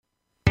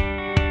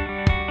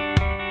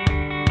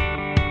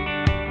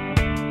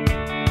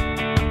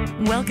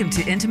Welcome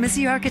to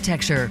Intimacy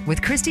Architecture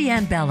with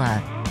Christiane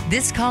Bella.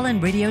 This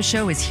call-in radio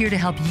show is here to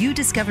help you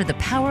discover the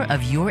power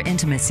of your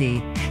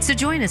intimacy. So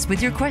join us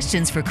with your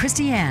questions for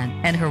Christiane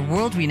and her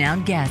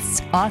world-renowned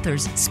guests,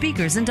 authors,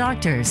 speakers, and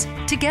doctors.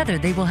 Together,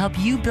 they will help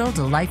you build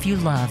a life you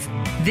love.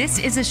 This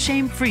is a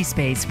shame-free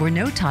space where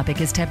no topic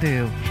is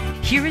taboo.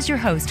 Here is your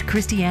host,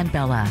 Christiane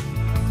Bella.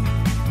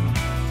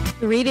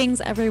 Greetings,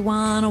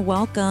 everyone.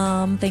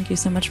 Welcome. Thank you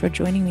so much for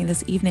joining me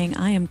this evening.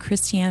 I am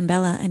Christiane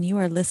Bella, and you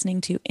are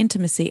listening to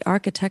Intimacy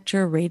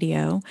Architecture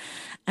Radio.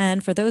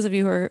 And for those of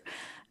you who are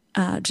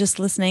just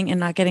listening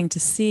and not getting to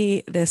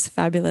see this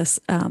fabulous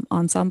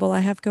ensemble I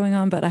have going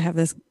on, but I have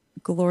this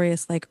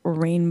glorious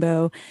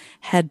rainbow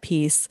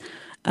headpiece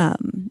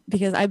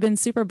because I've been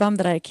super bummed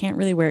that I can't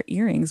really wear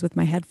earrings with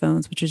my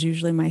headphones, which is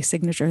usually my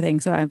signature thing.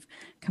 So I've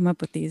come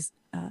up with these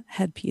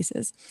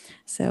headpieces.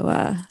 So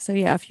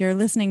yeah, if you're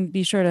listening,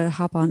 be sure to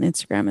hop on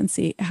Instagram and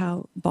see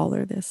how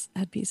baller this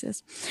headpiece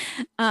is.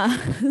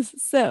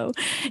 So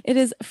it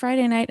is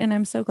Friday night, and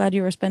I'm so glad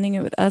you are spending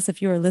it with us.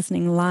 If you are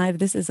listening live,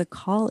 this is a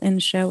call-in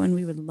show, and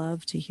we would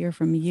love to hear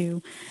from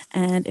you.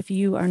 And if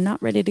you are not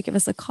ready to give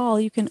us a call,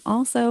 you can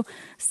also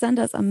send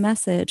us a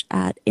message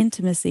at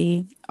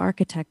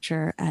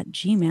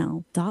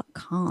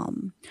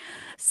intimacyarchitecture@gmail.com.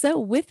 So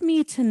with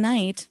me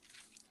tonight,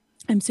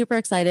 I'm super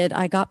excited.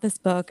 I got this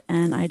book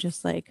and I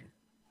just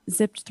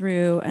zipped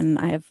through, and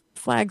I have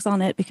flags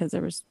on it because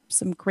there was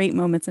some great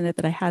moments in it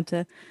that I had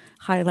to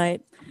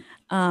highlight.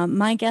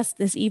 My guest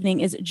this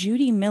evening is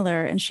Judy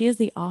Miller, and she is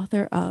the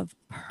author of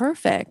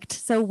Perfect.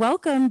 So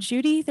welcome,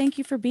 Judy. Thank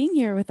you for being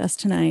here with us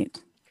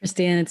tonight.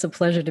 Christiane, it's a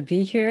pleasure to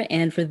be here.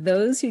 And for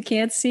those who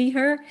can't see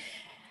her,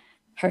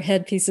 her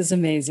headpiece is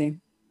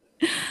amazing.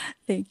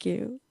 Thank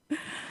you.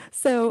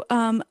 So,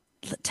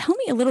 tell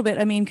me a little bit,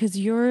 because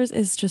yours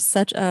is just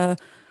such a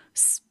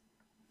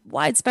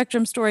wide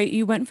spectrum story.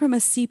 You went from a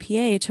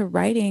CPA to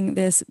writing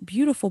this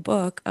beautiful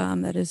book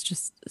that is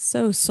just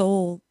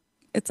so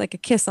it's like a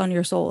kiss on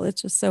your soul.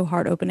 It's just so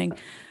heart opening.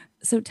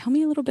 So tell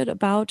me a little bit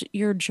about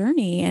your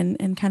journey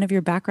and kind of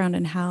your background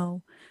and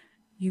how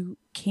you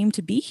came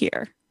to be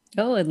here.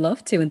 Oh, I'd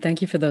love to. And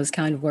thank you for those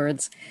kind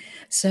words.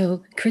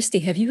 So, Christy,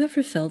 have you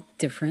ever felt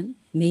different,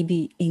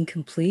 maybe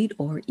incomplete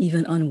or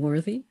even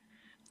unworthy?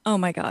 Oh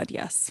my God,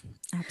 yes,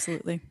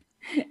 absolutely.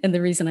 And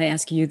the reason I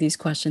ask you these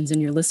questions and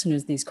your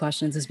listeners these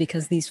questions is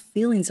because these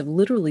feelings have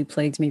literally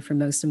plagued me for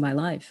most of my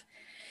life.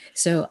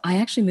 So I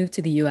actually moved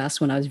to the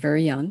US when I was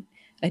very young.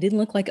 I didn't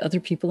look like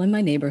other people in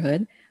my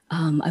neighborhood.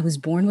 I was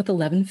born with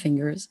 11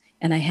 fingers,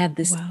 and I had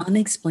this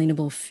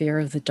unexplainable fear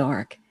of the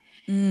dark.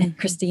 Mm-hmm. And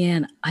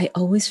Christiane, I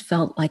always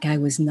felt like I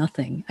was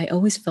nothing. I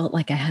always felt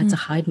like I had to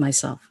hide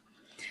myself.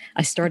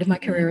 I started my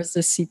career as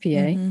a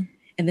CPA. Mm-hmm.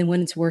 And then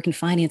went into work in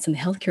finance in the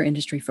healthcare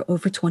industry for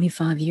over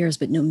 25 years.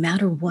 But no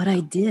matter what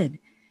I did,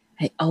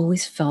 I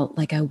always felt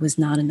like I was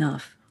not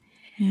enough.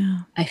 Yeah.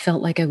 I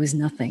felt like I was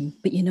nothing.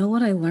 But you know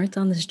what I learned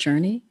on this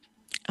journey?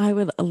 I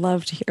would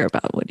love to hear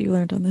about what you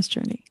learned on this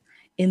journey.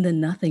 In the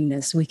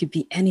nothingness, we could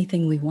be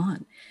anything we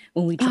want.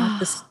 When we drop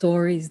the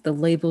stories, the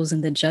labels,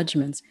 and the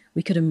judgments,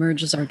 we could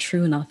emerge as our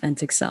true and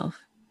authentic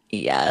self.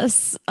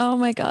 Yes. Oh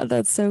my God,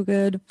 that's so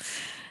good.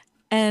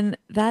 And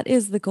that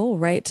is the goal,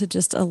 right? To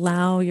just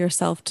allow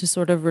yourself to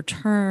sort of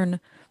return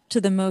to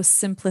the most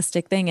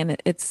simplistic thing.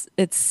 And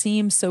it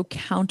seems so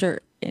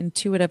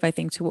counterintuitive, I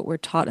think, to what we're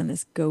taught in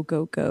this go,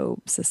 go,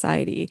 go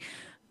society.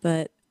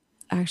 But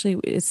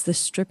actually, it's the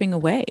stripping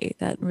away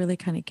that really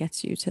kind of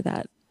gets you to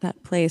that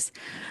place.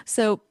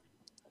 So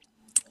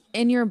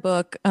in your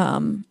book,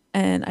 and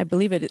I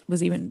believe it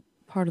was even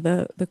part of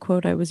the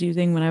quote I was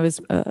using when I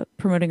was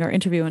promoting our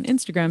interview on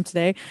Instagram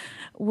today,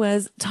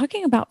 was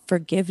talking about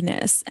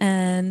forgiveness.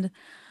 And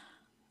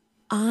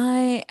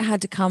I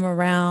had to come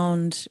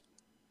around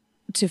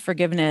to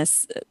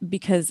forgiveness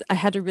because I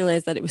had to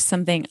realize that it was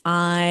something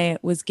I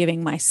was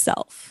giving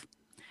myself.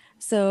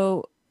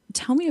 So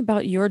tell me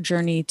about your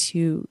journey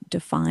to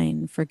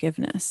define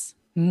forgiveness.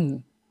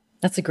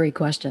 That's a great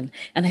question.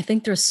 And I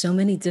think there's so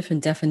many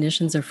different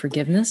definitions of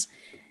forgiveness.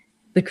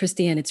 But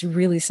Christiane, it's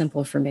really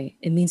simple for me.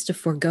 It means to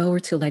forego or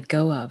to let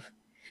go of.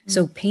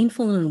 So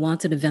painful and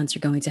unwanted events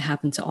are going to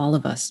happen to all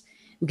of us.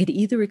 We could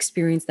either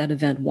experience that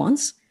event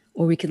once,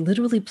 or we could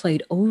literally play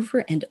it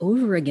over and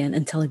over again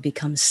until it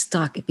becomes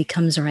stuck. It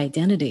becomes our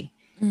identity.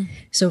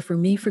 So for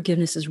me,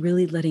 forgiveness is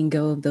really letting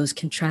go of those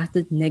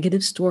contracted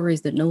negative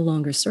stories that no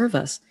longer serve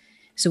us,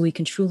 so we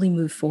can truly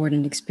move forward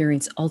and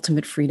experience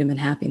ultimate freedom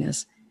and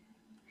happiness.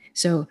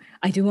 So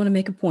I do want to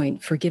make a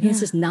point.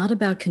 Forgiveness is not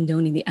about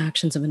condoning the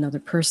actions of another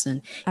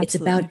person.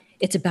 Absolutely.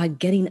 It's about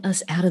getting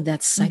us out of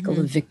that cycle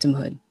of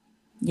victimhood.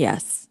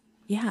 Yes.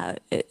 Yeah.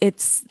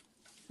 It's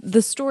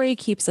the story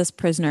keeps us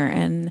prisoner.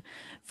 And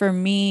for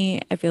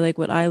me, I feel like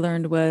what I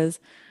learned was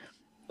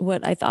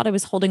what I thought I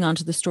was holding on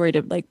to the story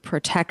to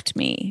protect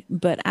me,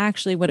 but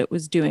actually what it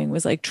was doing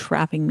was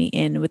trapping me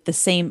in with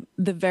the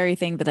very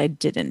thing that I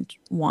didn't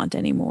want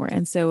anymore.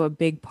 And so a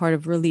big part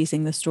of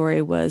releasing the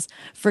story was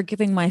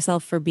forgiving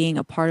myself for being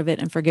a part of it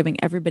and forgiving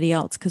everybody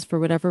else. Because for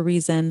whatever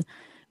reason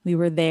we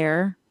were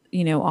there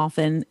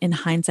often in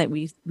hindsight,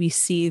 we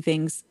see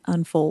things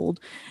unfold,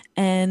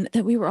 and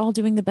that we were all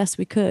doing the best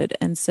we could.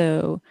 And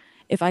so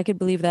if I could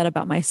believe that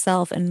about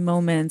myself in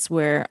moments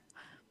where,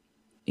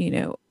 you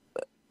know,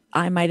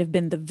 I might have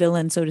been the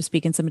villain, so to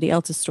speak, in somebody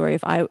else's story,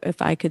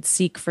 if I could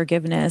seek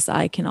forgiveness,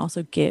 I can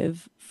also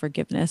give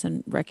forgiveness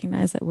and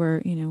recognize that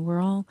we're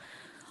all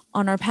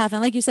on our path.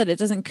 And like you said, it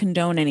doesn't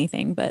condone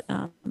anything, but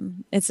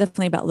it's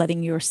definitely about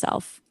letting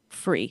yourself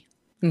free.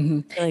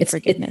 Mm-hmm. Like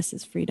forgiveness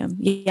is freedom.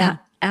 Yeah,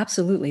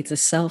 absolutely.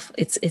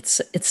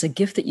 It's a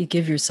gift that you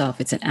give yourself.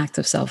 It's an act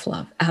of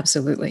self-love.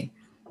 Absolutely.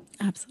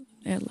 Absolutely.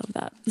 I love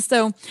that.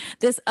 So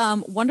this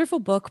wonderful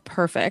book,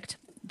 Perfect,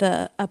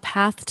 A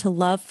Path to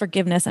Love,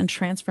 Forgiveness, and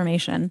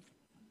Transformation.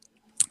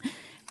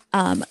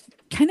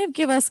 Kind of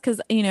give us, because,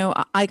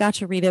 I got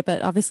to read it,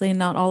 but obviously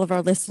not all of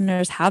our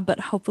listeners have, but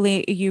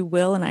hopefully you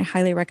will. And I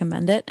highly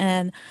recommend it.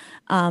 And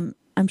I'm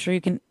sure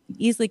you can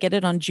easily get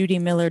it on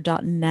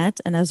judymiller.net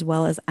and as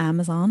well as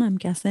Amazon, I'm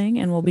guessing.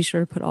 And we'll be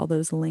sure to put all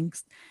those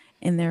links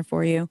in there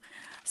for you.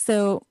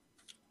 So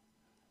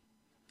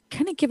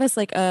kind of give us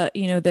like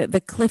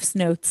the Cliff's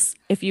Notes,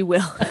 if you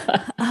will,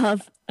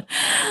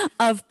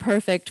 of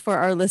Perfect for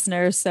our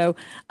listeners. So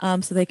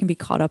they can be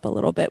caught up a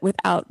little bit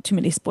without too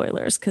many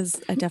spoilers,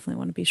 because I definitely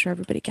want to be sure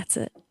everybody gets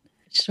it.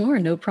 Sure,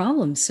 no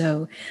problem.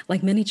 So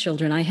like many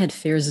children, I had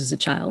fears as a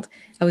child.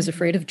 I was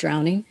afraid of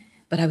drowning,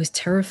 but I was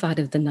terrified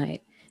of the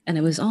night. And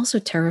I was also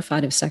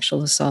terrified of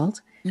sexual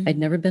assault. I'd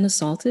never been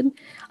assaulted.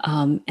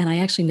 And I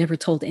actually never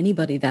told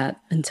anybody that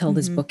until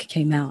this book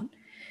came out.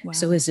 Wow.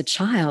 So as a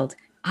child,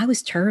 I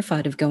was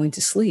terrified of going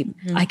to sleep.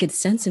 I could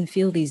sense and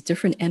feel these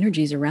different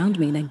energies around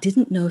me, and I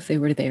didn't know if they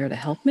were there to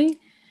help me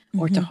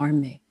or to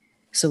harm me.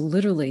 So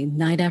literally,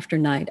 night after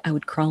night, I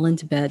would crawl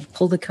into bed,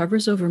 pull the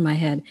covers over my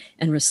head,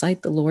 and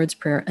recite the Lord's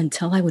Prayer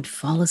until I would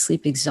fall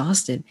asleep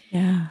exhausted.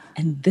 Yeah.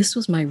 And this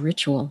was my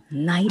ritual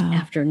night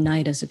after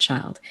night as a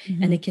child.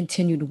 And it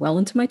continued well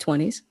into my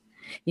 20s.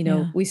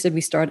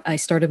 I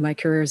started my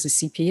career as a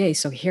CPA.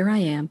 So here I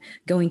am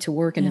going to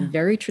work in a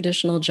very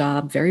traditional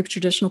job, very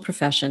traditional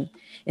profession.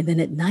 And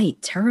then at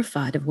night,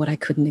 terrified of what I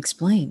couldn't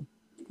explain.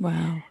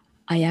 Wow.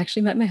 I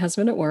actually met my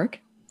husband at work.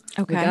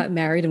 Okay. We got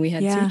married and we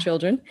had 2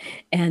 children.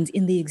 And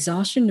in the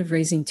exhaustion of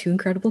raising 2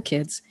 incredible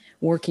kids,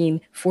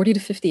 working 40 to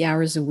 50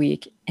 hours a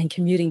week and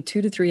commuting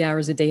 2 to 3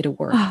 hours a day to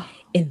work,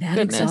 in that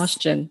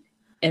exhaustion,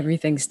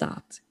 everything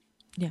stopped.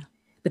 Yeah.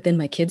 But then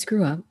my kids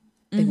grew up.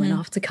 They went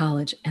off to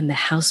college and the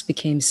house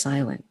became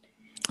silent.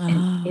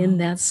 And in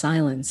that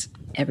silence,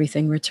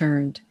 everything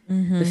returned.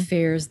 The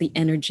fears, the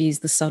energies,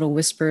 the subtle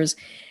whispers.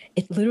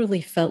 It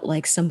literally felt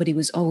like somebody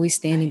was always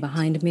standing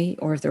behind me,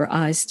 or if their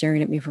eyes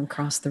staring at me from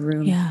across the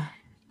room. Yeah.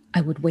 I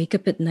would wake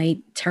up at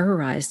night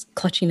terrorized,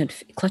 clutching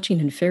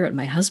in fear at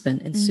my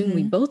husband. And soon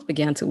we both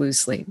began to lose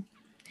sleep.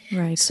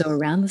 Right. So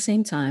around the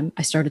same time,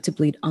 I started to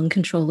bleed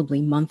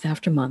uncontrollably month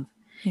after month.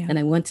 Yeah. And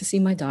I went to see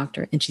my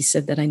doctor, and she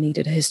said that I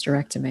needed a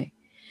hysterectomy.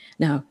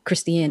 Now,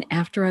 Christiane,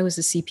 after I was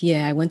a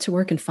CPA, I went to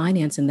work in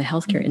finance in the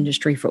healthcare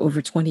industry for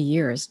over 20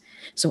 years.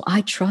 So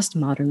I trust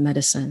modern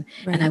medicine,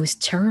 and I was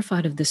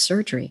terrified of this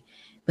surgery,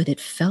 but it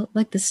felt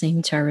like the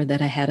same terror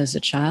that I had as a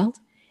child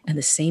and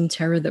the same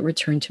terror that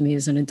returned to me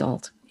as an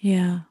adult.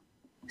 Yeah.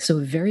 So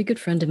a very good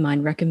friend of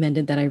mine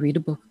recommended that I read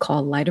a book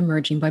called Light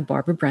Emerging by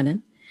Barbara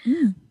Brennan.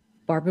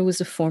 Barbara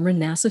was a former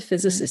NASA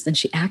physicist, and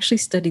she actually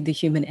studied the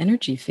human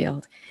energy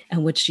field.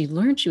 And what she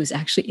learned, she was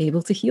actually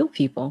able to heal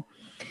people.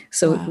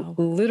 So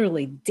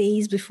literally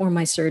days before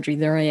my surgery,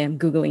 there I am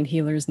Googling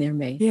healers near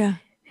me. Yeah.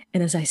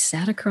 And as I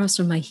sat across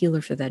from my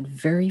healer for that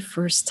very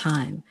first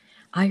time,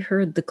 I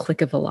heard the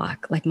click of a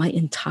lock, like my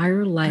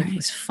entire life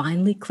was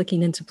finally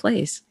clicking into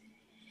place.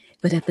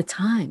 But at the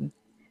time,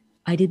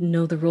 I didn't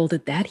know the role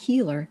that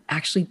healer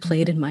actually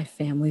played in my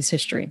family's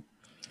history.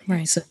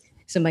 Right.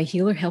 So my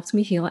healer helped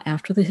me heal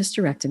after the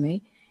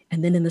hysterectomy.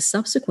 And then in the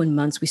subsequent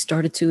months, we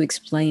started to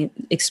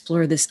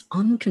explore this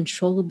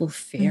uncontrollable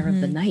fear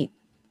of the night.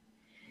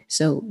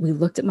 So we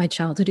looked at my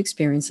childhood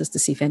experiences to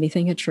see if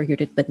anything had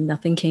triggered it, but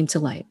nothing came to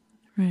light.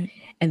 Right.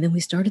 And then we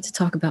started to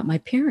talk about my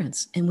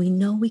parents. And we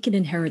know we can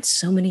inherit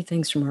so many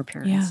things from our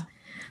parents. Yeah.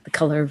 The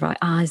color of our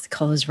eyes, the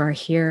colors of our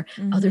hair,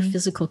 other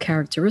physical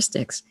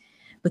characteristics.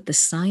 But the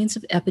science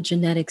of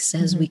epigenetics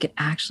says we could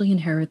actually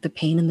inherit the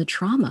pain and the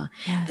trauma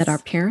that our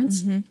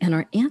parents and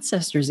our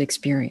ancestors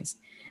experienced.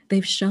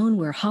 They've shown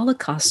where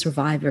Holocaust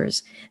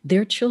survivors,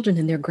 their children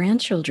and their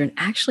grandchildren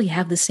actually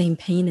have the same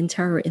pain and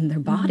terror in their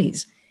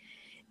bodies.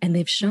 And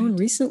they've shown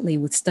recently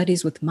with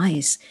studies with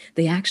mice,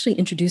 they actually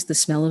introduced the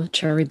smell of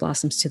cherry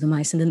blossoms to the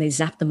mice, and then they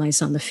zapped the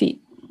mice on the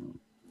feet.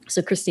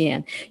 So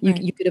Christiane,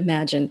 you could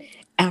imagine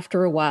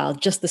after a while,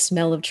 just the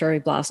smell of cherry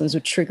blossoms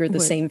would trigger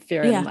the same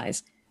fear in the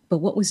mice. But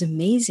what was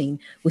amazing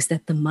was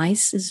that the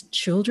mice's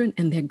children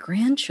and their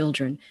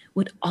grandchildren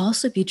would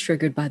also be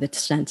triggered by the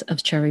scent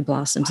of cherry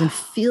blossoms and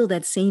feel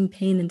that same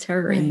pain and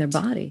terror in their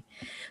body.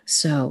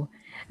 So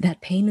that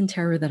pain and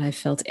terror that I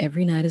felt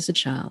every night as a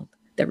child,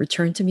 that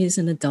returned to me as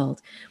an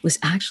adult, was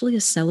actually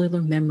a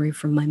cellular memory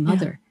from my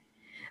mother.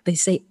 They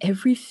say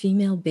every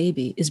female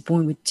baby is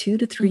born with 2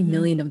 to 3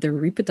 million of their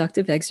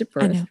reproductive eggs at I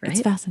birth, know. right?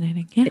 It's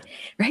fascinating. Yeah.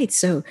 Right.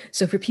 So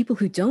for people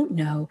who don't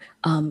know,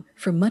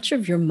 for much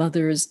of your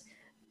mother's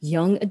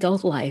young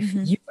adult life,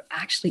 you were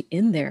actually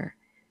in there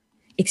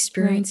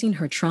experiencing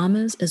her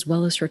traumas as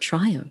well as her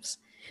triumphs.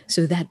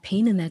 So that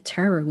pain and that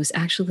terror was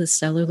actually the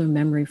cellular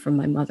memory from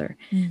my mother.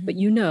 But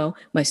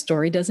my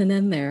story doesn't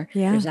end there.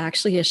 Yeah. There's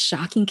actually a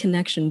shocking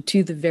connection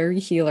to the very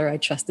healer I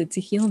trusted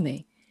to heal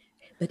me.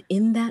 But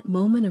in that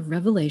moment of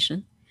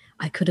revelation,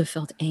 I could have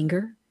felt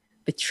anger,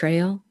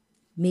 betrayal,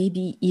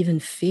 maybe even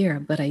fear,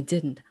 but I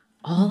didn't.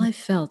 All I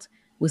felt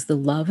was the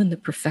love and the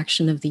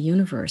perfection of the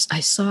universe. I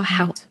saw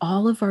how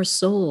all of our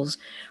souls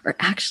are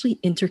actually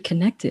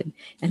interconnected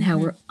and how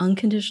we're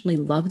unconditionally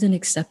loved and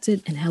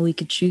accepted and how we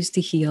could choose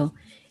to heal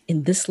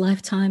in this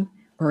lifetime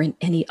or in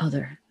any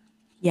other.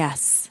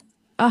 Yes.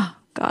 Oh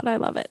God, I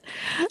love it.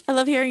 I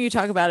love hearing you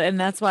talk about it. And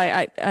that's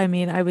why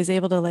I was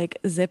able to like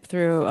zip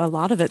through a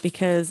lot of it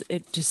because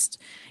it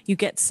just, you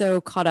get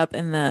so caught up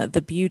in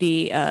the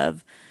beauty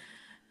of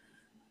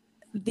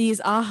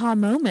these aha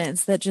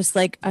moments that just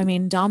like,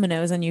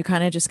 dominoes, and you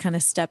kind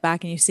of step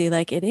back and you see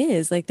like, it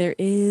is like, there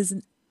is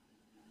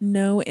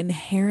no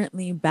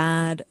inherently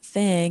bad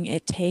thing.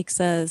 It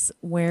takes us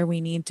where we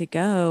need to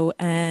go.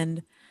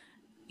 And,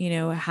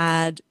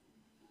 because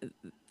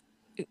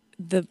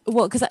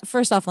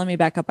first off, let me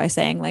back up by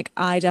saying like,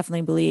 I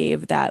definitely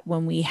believe that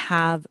when we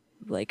have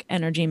like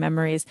energy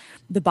memories,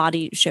 the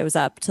body shows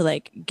up to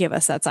like give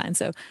us that sign.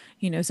 So,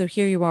 so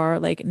here you are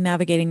like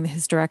navigating the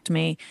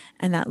hysterectomy,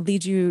 and that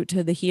leads you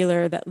to the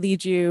healer, that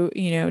leads you,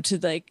 to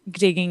like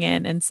digging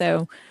in. And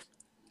so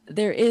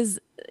there is,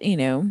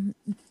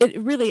 it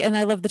really, and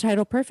I love the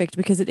title Perfect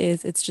because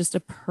it's just a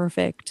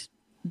perfect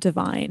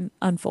divine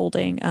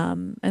unfolding.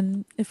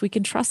 And if we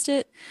can trust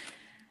it,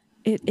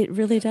 it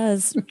really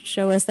does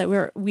show us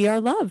that we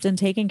are loved and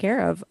taken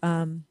care of.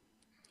 And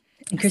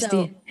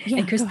Christine,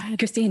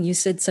 Christine, you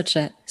said such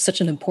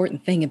an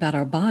important thing about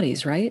our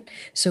bodies, right?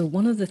 So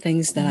one of the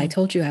things that I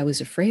told you I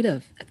was afraid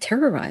of,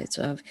 terrorized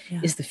of,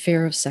 is the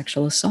fear of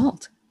sexual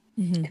assault.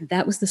 And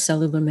that was the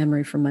cellular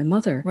memory from my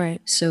mother. Right.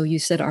 So you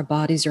said our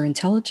bodies are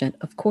intelligent.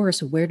 Of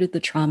course, where did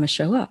the trauma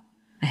show up?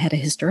 I had a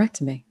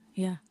hysterectomy.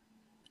 Yeah,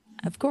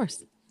 of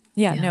course.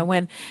 Yeah, no,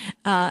 when,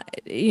 I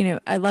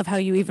love how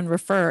you even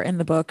refer in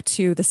the book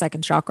to the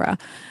second chakra.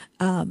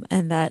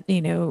 And that,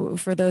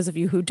 for those of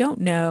you who don't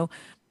know,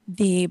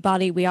 the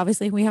body, we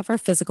have our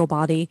physical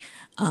body.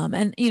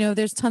 And,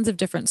 there's tons of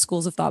different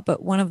schools of thought,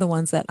 but one of the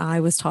ones that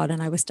I was taught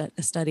and I was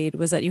studied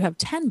was that you have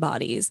 10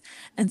 bodies.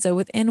 And so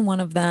within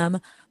one of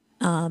them,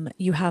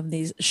 you have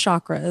these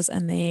chakras,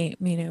 and they,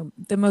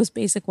 the most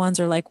basic ones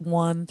are like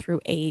 1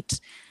 through 8.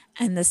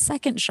 And the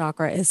second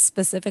chakra is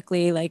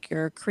specifically like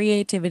your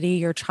creativity,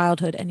 your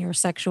childhood, and your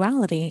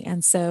sexuality.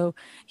 And so,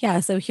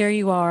 so here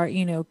you are,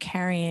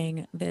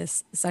 carrying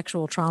this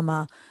sexual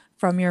trauma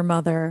from your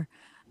mother.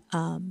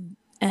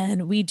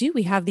 And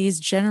we have these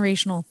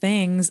generational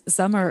things.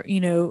 Some are,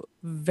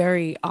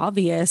 very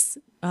obvious,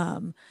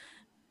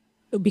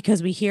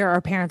 because we hear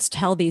our parents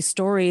tell these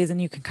stories,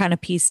 and you can kind of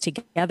piece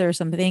together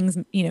some things,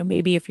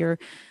 maybe if you're,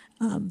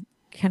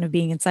 kind of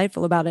being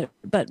insightful about it.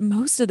 But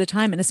most of the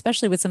time, and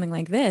especially with something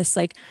like this,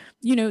 like,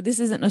 this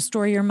isn't a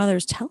story your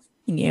mother's telling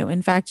you.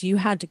 In fact, you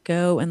had to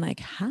go and like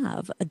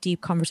have a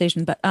deep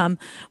conversation. But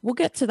we'll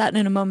get to that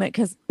in a moment,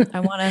 because I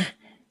want to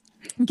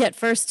get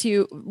first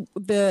to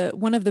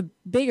one of the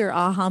bigger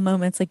aha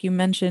moments. Like you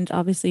mentioned,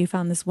 obviously you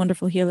found this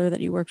wonderful healer that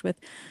you worked with,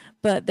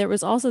 but there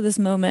was also this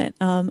moment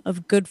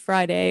of Good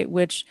Friday,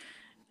 which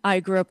I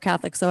grew up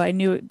Catholic, so I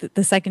knew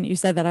the second you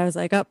said that, I was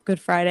like, "Oh, Good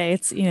Friday!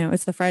 It's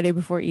it's the Friday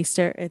before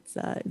Easter. It's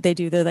they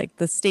do the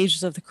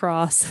stages of the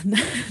cross, and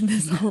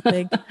this whole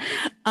thing."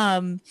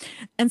 And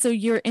so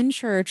you're in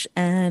church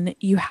and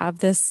you have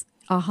this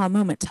aha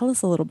moment. Tell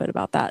us a little bit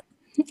about that.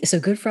 So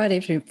Good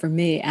Friday for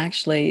me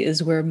actually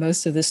is where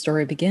most of the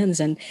story begins,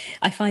 and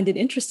I find it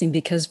interesting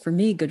because for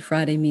me, Good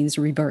Friday means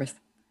rebirth.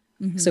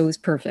 So it was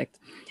perfect.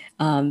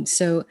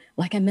 So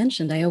like I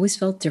mentioned, I always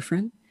felt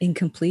different,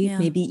 incomplete,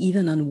 maybe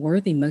even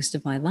unworthy most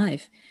of my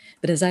life.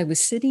 But as I was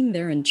sitting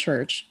there in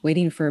church,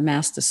 waiting for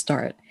Mass to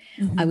start,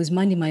 I was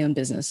minding my own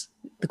business.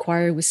 The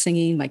choir was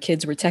singing, my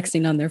kids were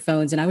texting on their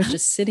phones, and I was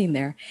just sitting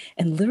there.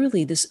 And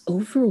literally this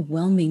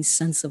overwhelming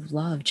sense of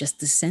love just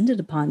descended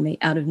upon me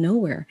out of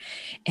nowhere.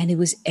 And it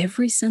was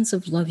every sense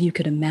of love you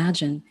could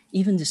imagine,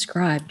 even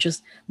describe,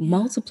 just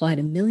multiplied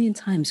 1,000,000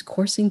 times,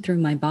 coursing through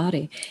my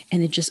body.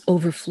 And it just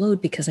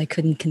overflowed because I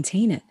couldn't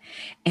contain it.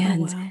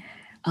 And,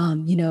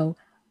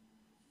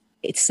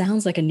 it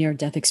sounds like a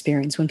near-death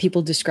experience when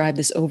people describe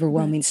this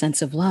overwhelming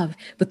sense of love.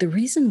 But the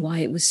reason why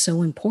it was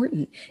so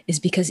important is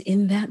because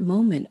in that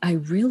moment, I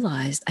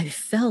realized, I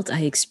felt,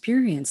 I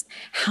experienced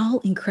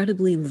how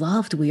incredibly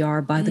loved we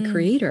are by the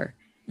Creator.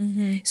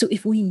 So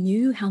if we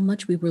knew how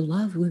much we were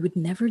loved, we would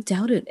never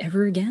doubt it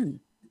ever again.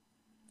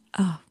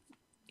 Oh,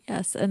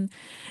 yes. And,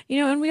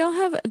 and we all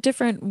have a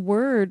different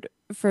word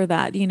for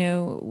that,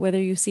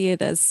 whether you see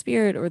it as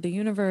spirit or the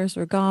universe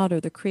or God or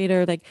the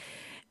Creator, like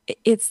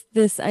it's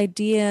this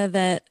idea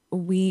that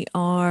we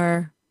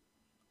are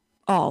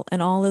all,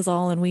 and all is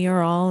all, and we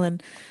are all.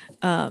 And,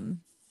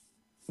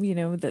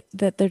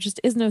 that there just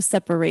is no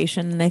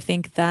separation. And I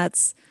think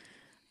that's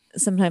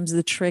sometimes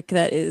the trick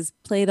that is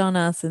played on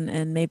us,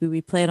 and maybe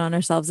we play it on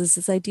ourselves, is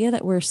this idea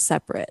that we're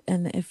separate.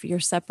 And if you're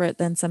separate,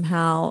 then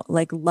somehow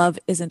like love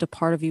isn't a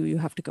part of you. You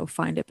have to go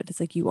find it. But it's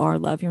like, you are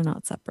love. You're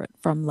not separate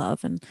from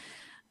love. And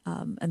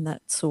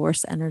that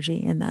source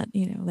energy, and that,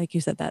 like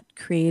you said, that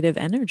creative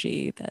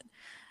energy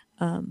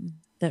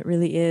that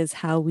really is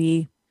how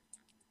we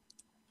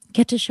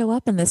get to show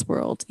up in this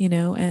world,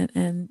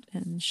 and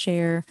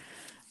share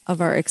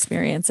of our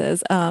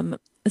experiences.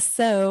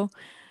 So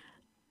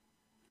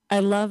I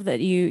love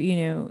that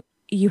you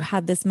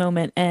had this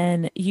moment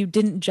and you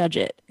didn't judge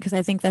it, because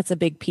I think that's a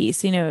big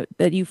piece,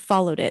 that you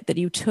followed it, that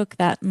you took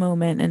that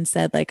moment and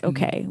said like,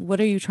 okay, what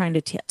are you trying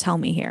to tell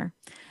me here?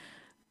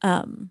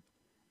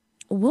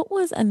 What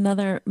was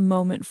another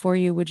moment for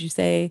you, would you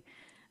say,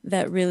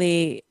 that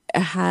really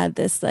had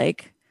this,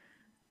 like,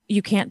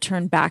 you can't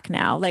turn back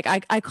now? Like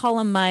I call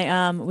them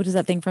my, what is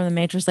that thing from the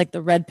Matrix? Like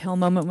the red pill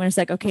moment, when it's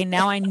like, okay,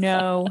 now I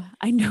know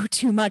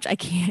too much. I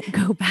can't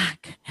go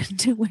back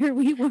to where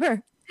we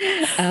were.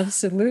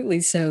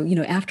 Absolutely. So,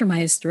 after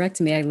my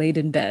hysterectomy, I laid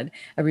in bed.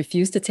 I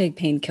refused to take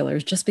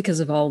painkillers just because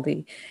of all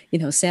the,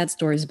 sad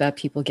stories about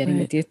people getting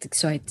addicted.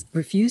 So I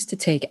refused to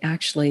take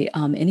actually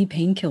any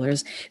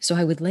painkillers. So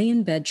I would lay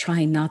in bed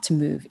trying not to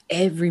move.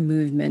 Every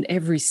movement,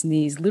 every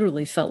sneeze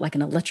literally felt like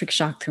an electric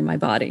shock through my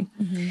body.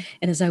 Mm-hmm.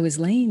 And as I was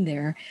laying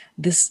there,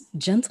 this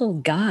gentle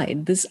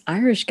guide, this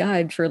Irish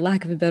guide, for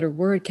lack of a better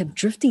word, kept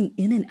drifting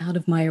in and out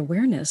of my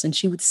awareness. And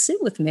she would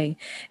sit with me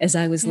as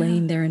I was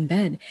laying there in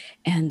bed.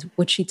 And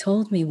what she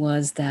told me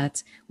was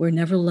that we're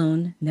never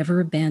alone, never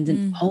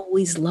abandoned,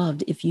 always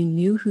loved. If you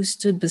knew who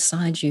stood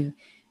beside you,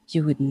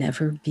 you would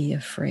never be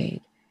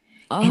afraid.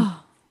 Oh. And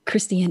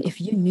Christiane,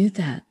 if you knew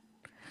that,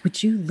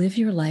 would you live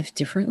your life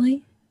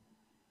differently?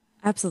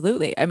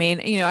 Absolutely. I mean,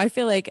 I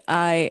feel like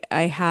I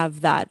have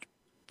that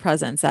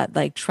presence, that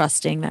like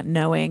trusting, that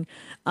knowing,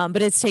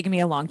 but it's taken me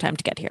a long time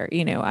to get here.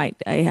 I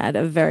had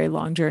a very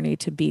long journey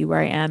to be where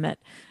I am at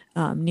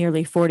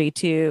nearly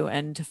 42,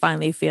 and to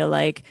finally feel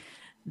like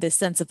this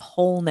sense of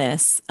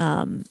wholeness.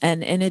 And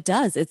it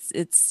does,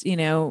 it's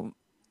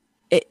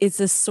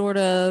a sort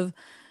of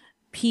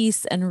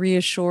peace and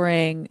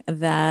reassuring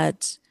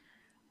that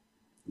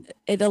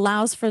it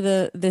allows for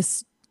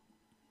this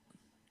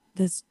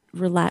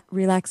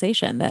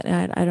relaxation that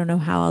I don't know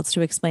how else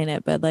to explain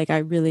it, but like, I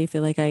really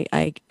feel like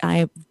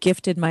I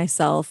gifted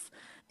myself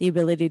the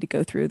ability to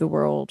go through the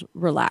world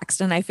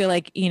relaxed. And I feel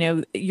like,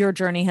 your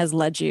journey has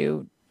led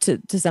you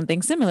to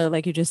something similar.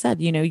 Like you just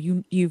said,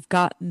 you've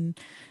gotten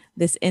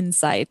this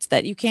insight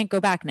that you can't go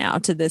back now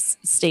to this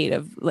state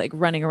of like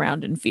running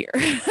around in fear.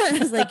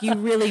 It's like, you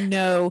really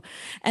know,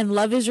 and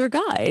love is your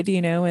guide,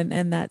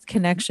 and that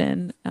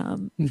connection.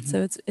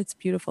 So it's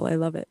beautiful. I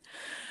love it.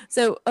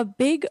 So a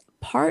big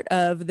part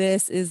of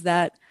this is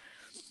that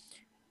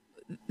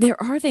there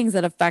are things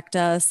that affect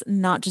us,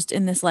 not just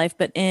in this life,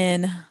 but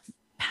in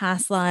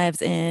past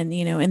lives, and,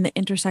 in the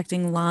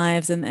intersecting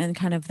lives, and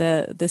kind of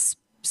this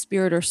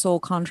spirit or soul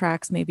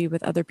contracts maybe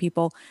with other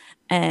people.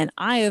 And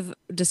I have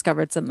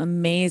discovered some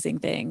amazing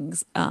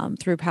things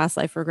through past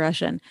life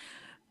regression.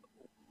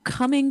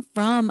 Coming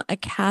from a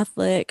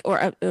Catholic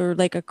or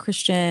like a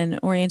Christian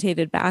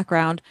orientated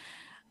background,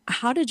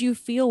 how did you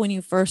feel when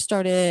you first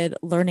started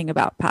learning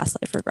about past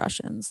life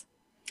regressions?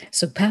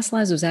 So past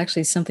lives was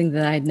actually something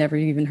that I'd never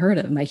even heard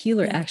of. My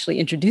healer actually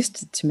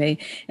introduced it to me.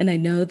 And I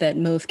know that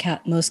most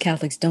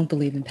Catholics don't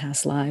believe in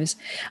past lives.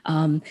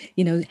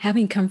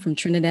 Having come from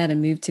Trinidad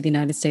and moved to the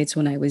United States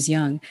when I was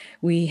young,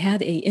 we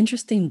had an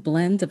interesting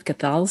blend of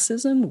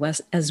Catholicism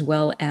as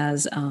well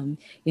as,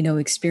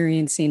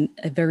 experiencing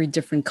a very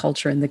different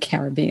culture in the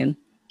Caribbean.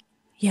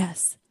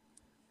 Yes.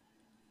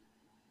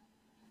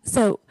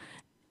 So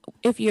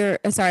if you're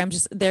sorry,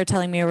 they're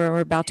telling me we're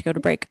about to go to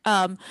break.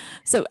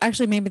 So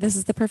actually maybe this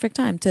is the perfect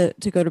time to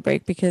go to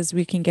break, because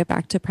we can get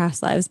back to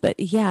past lives. But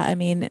yeah, I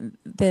mean,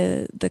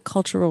 the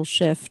cultural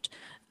shift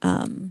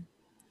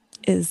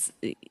it's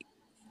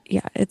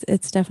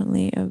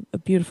definitely a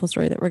beautiful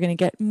story that we're going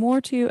to get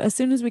more to as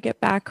soon as we get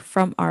back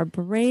from our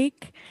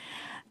break.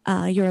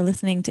 You're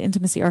listening to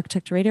Intimacy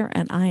Architecture Radio,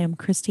 and I am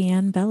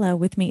Christiane Bella.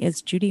 With me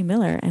is Judy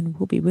Miller, and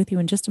we'll be with you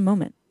in just a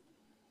moment.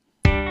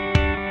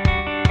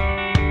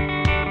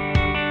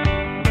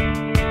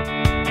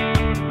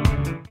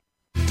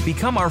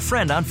 Become our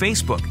friend on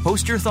Facebook.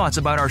 Post your thoughts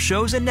about our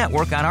shows and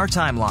network on our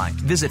timeline.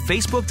 Visit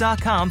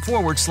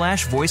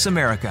facebook.com/Voice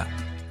America.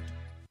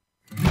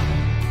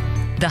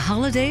 The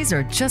holidays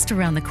are just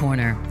around the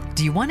corner.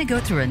 Do you want to go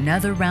through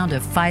another round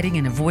of fighting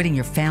and avoiding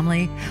your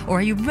family? Or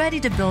are you ready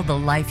to build the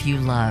life you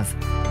love?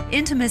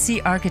 Intimacy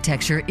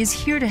Architecture is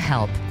here to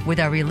help with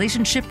our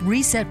Relationship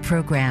Reset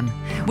program,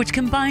 which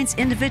combines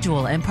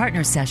individual and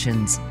partner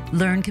sessions.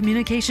 Learn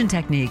communication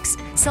techniques,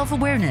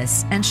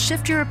 self-awareness, and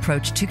shift your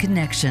approach to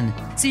connection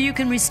so you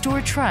can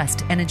restore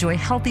trust and enjoy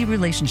healthy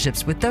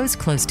relationships with those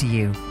close to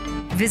you.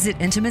 Visit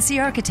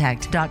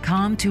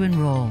intimacyarchitect.com to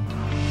enroll.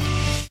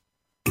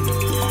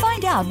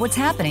 Find out what's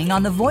happening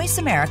on the Voice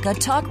America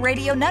Talk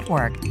Radio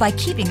Network by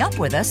keeping up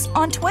with us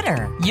on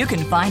Twitter. You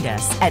can find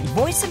us at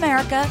Voice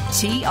America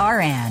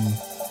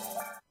TRN.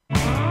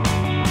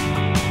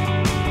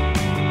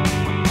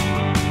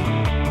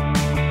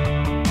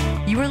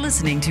 You are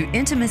listening to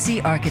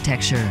Intimacy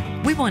Architecture.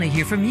 We want to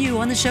hear from you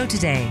on the show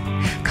today.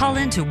 Call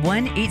in to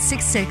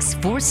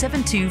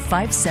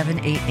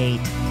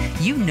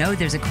 1-866-472-5788. You know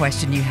there's a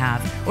question you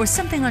have or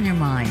something on your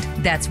mind.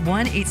 That's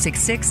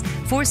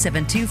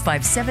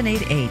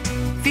 1-866-472-5788.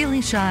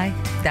 Feeling shy?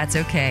 That's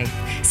okay.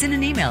 Send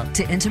an email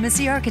to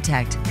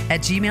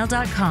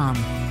intimacyarchitect@gmail.com.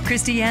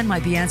 Christiane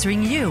might be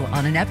answering you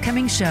on an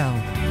upcoming show.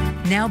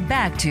 Now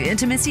back to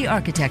Intimacy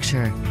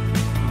Architecture.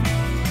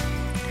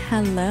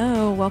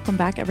 Hello. Welcome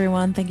back,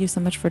 everyone. Thank you so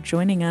much for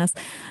joining us.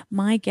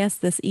 My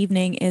guest this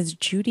evening is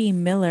Judy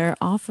Miller,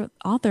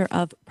 author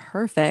of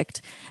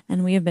Perfect.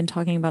 And we have been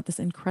talking about this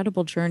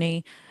incredible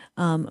journey,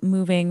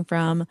 moving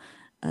from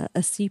a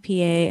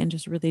CPA and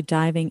just really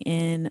diving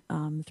in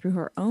through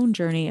her own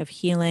journey of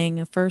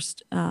healing,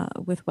 first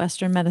with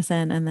Western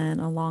medicine and then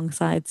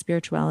alongside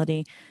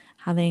spirituality,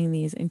 having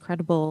these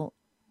incredible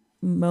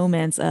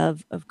moments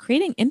of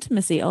creating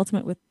intimacy,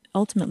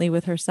 ultimately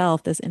with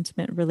herself, this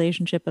intimate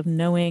relationship of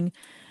knowing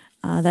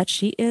that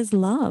she is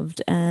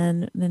loved,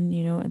 and then,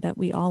 you know, that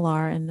we all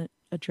are, and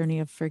a journey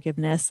of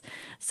forgiveness.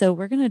 So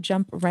we're going to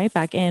jump right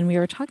back in. We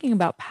were talking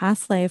about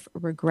past life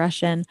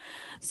regression.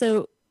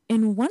 So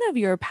in one of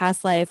your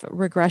past life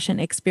regression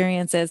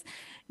experiences,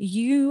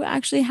 you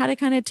actually had to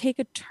kind of take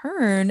a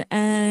turn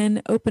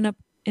and open up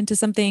into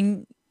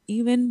something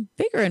even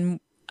bigger and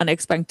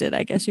unexpected,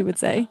 I guess you would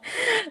say.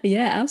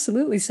 Yeah,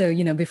 absolutely. So,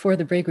 you know, before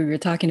the break, we were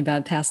talking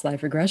about past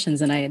life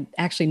regressions, and I had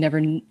actually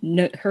never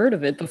heard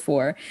of it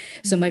before.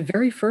 So my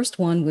very first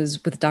one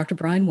was with Dr.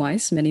 Brian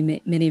Weiss.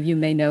 Many of you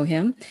may know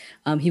him.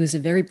 He was a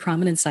very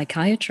prominent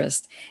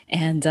psychiatrist,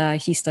 and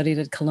he studied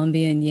at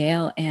Columbia and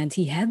Yale, and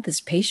he had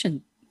this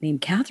patient named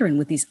Catherine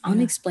with these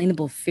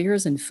unexplainable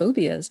fears and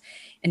phobias.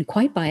 And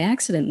quite by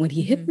accident, when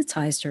he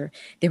hypnotized her,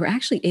 they were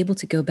actually able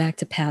to go back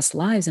to past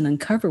lives and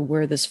uncover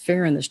where this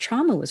fear and this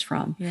trauma was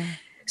from. Yeah.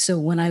 So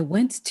when I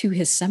went to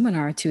his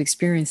seminar to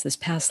experience this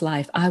past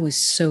life, I was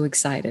so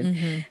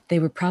excited.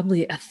 There were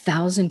probably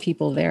 1,000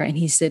 people there. And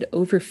he said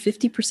over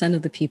 50%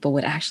 of the people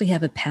would actually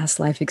have a past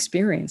life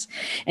experience.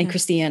 And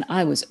Christiane,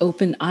 I was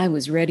open. I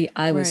was ready.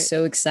 I was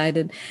so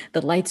excited.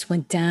 The lights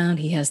went down.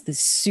 He has this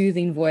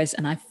soothing voice,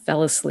 and I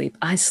fell asleep.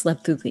 I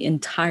slept through the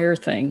entire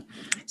thing.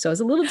 So I was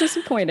a little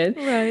disappointed.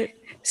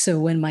 So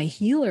when my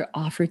healer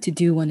offered to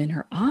do one in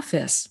her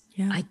office,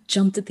 I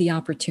jumped at the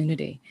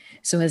opportunity.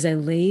 So as I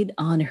laid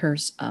on her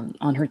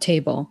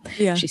table,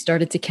 she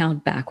started to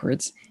count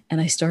backwards, and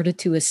I started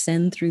to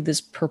ascend through this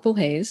purple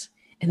haze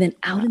and then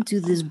out into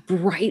this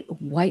bright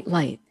white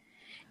light.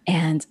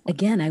 And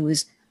again, I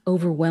was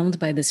overwhelmed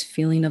by this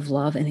feeling of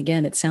love. And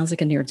again, it sounds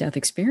like a near-death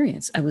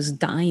experience. I was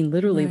dying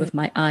literally with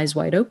my eyes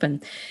wide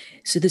open.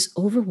 So this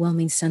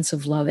overwhelming sense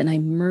of love, and I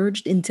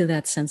merged into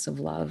that sense of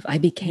love. I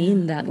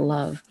became that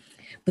love.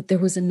 But there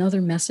was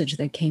another message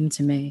that came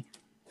to me.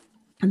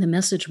 And the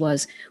message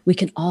was, we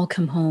can all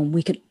come home.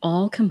 We can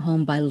all come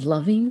home by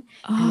loving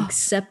and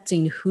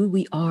accepting who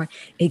we are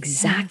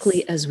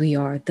exactly as we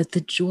are, that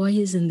the joy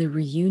is in the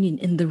reunion,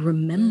 in the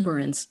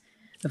remembrance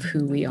of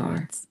who we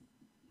are.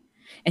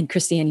 And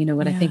Christiane, you know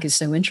what I think is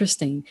so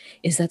interesting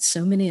is that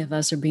so many of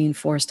us are being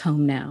forced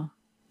home now,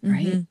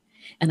 right?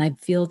 And I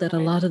feel that a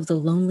lot of the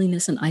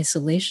loneliness and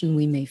isolation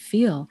we may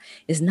feel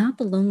is not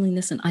the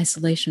loneliness and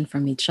isolation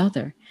from each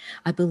other.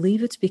 I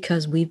believe it's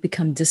because we've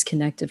become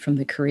disconnected from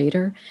the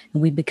Creator,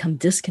 and we've become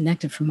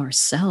disconnected from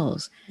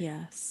ourselves.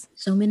 Yes.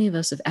 So many of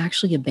us have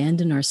actually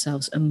abandoned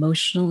ourselves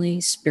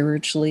emotionally,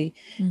 spiritually,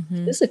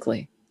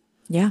 physically.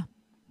 Yeah,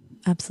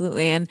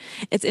 absolutely. And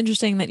it's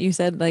interesting that you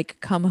said, like,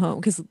 come home,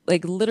 because,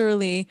 like,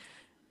 literally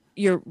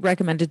you're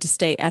recommended to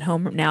stay at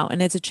home now.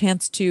 And it's a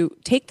chance to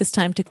take this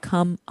time to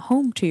come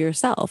home to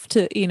yourself,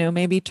 to, you know,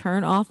 maybe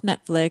turn off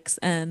Netflix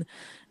and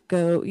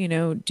go, you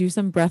know, do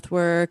some breath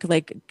work,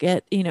 like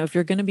get, you know, if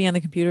you're going to be on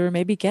the computer,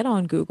 maybe get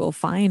on Google,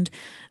 find,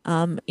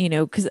 you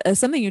know, because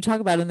something you talk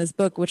about in this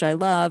book, which I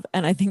love,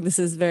 and I think this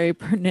is very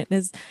pertinent,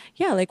 is,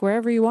 like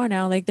wherever you are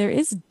now, like there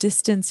is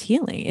distance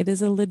healing. It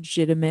is a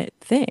legitimate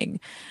thing.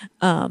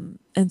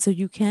 And so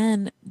you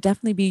can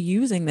definitely be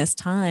using this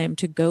time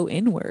to go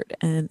inward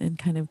and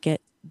kind of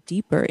get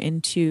deeper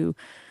into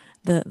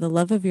the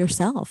love of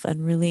yourself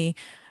and really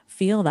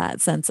feel that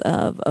sense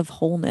of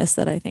wholeness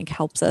that I think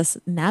helps us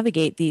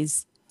navigate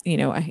these, you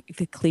know,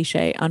 the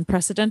cliche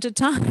unprecedented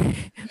times.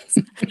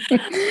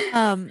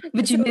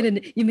 But you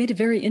made a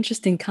very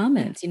interesting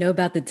comment, you know,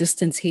 about the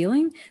distance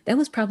healing. That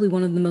was probably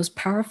one of the most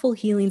powerful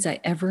healings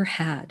I ever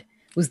had,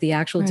 was the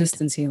actual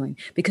distance healing,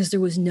 because there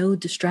was no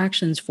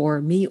distractions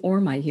for me or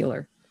my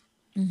healer.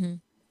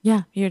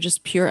 Yeah. You're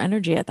just pure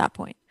energy at that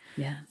point.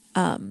 Yeah.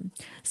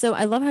 So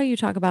I love how you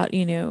talk about,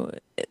 you know,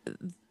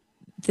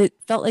 that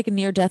felt like a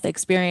near-death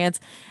experience.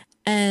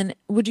 And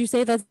would you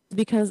say that's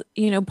because,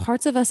 you know,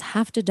 parts of us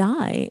have to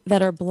die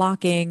that are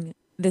blocking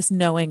this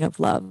knowing of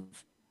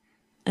love?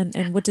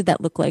 And what did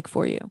that look like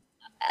for you?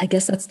 I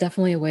guess that's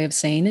definitely a way of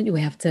saying it.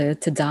 We have to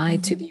die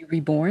to be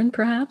reborn,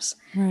 perhaps.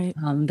 Right.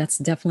 That's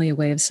definitely a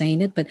way of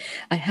saying it. But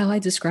how I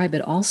describe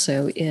it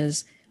also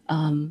is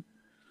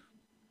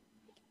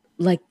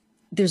like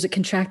there's a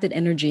contracted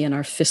energy and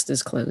our fist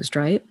is closed,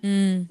 right?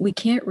 We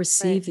can't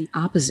receive the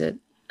opposite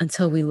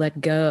until we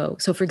let go.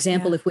 So, for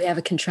example, if we have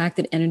a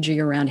contracted energy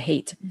around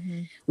hate,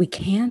 we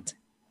can't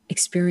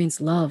experience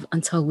love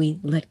until we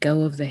let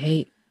go of the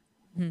hate.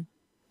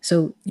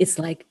 So it's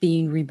like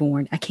being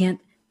reborn. I can't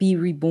be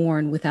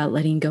reborn without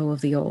letting go of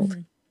the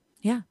old.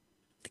 Yeah.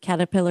 The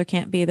caterpillar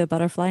can't be the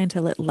butterfly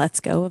until it lets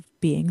go of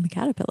being the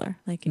caterpillar.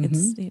 Like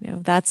it's,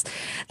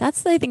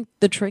 that's I think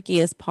the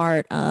trickiest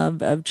part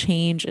of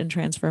change and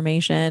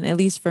transformation. At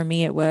least for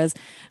me, it was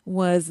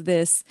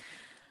this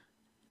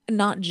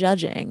not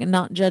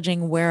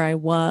judging where I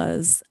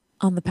was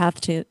on the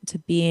path to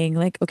being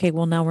like, okay,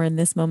 well, now we're in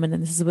this moment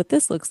and this is what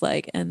this looks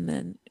like. And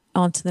then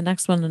on to the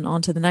next one and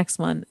on to the next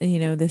one,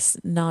 this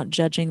not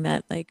judging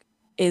that, like,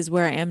 is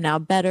where I am now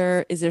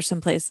better? Is there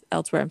someplace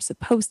else where I'm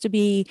supposed to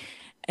be?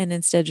 And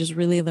instead just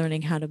really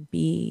learning how to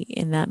be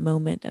in that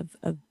moment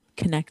of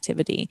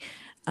connectivity,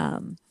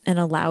 and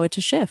allow it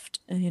to shift,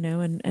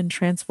 and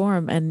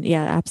transform. And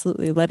yeah,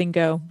 absolutely. Letting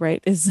go,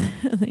 right, is,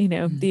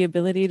 the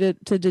ability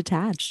to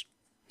detach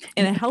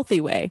in a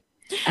healthy way.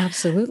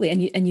 Absolutely.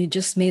 And you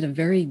just made a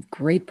very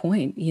great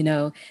point,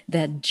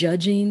 that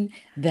judging,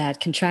 that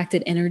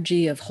contracted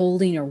energy of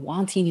holding or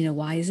wanting,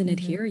 why isn't it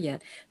here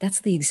yet? That's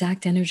the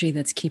exact energy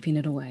that's keeping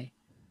it away.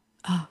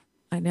 Oh,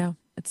 I know.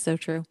 It's so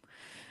true.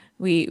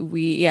 We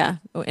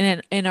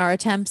in our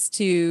attempts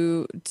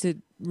to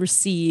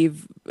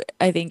receive,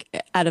 I think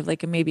out of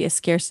like maybe a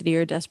scarcity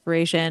or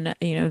desperation,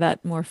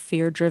 that more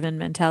fear-driven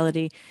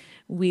mentality,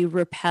 we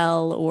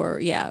repel or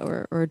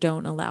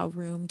don't allow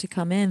room to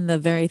come in the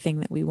very thing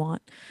that we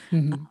want.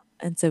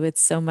 And so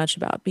it's so much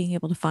about being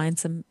able to find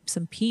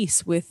some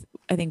peace with,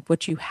 I think,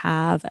 what you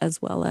have,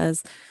 as well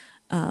as,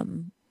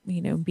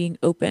 being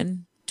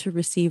open to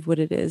receive what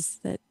it is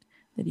that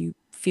you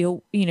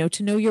feel,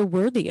 to know you're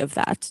worthy of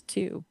that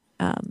too.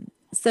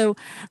 So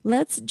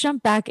let's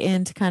jump back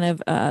into kind of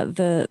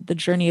the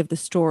journey of the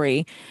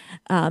story,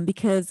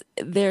 because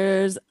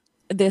there's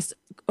this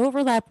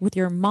overlap with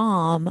your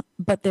mom,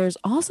 but there's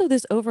also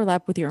this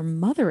overlap with your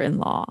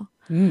mother-in-law.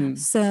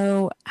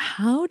 So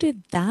how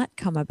did that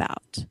come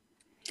about?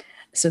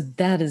 So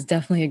that is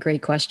definitely a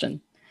great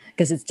question,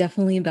 because it's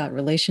definitely about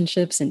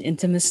relationships and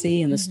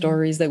intimacy and the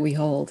stories that we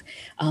hold.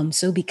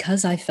 So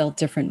because I felt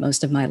different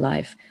most of my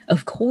life,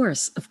 of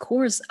course,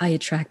 I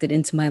attracted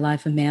into my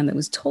life a man that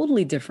was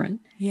totally different.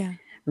 Yeah.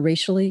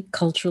 Racially,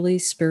 culturally,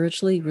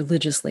 spiritually,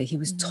 religiously. He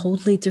was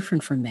totally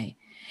different from me.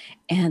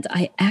 And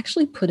I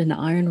actually put an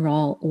iron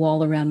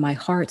wall around my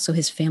heart so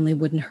his family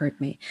wouldn't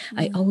hurt me.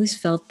 I always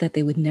felt that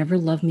they would never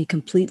love me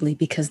completely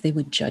because they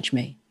would judge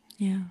me.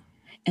 Yeah.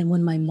 And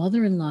when my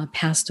mother-in-law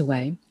passed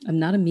away, I'm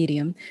not a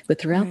medium, but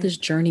throughout this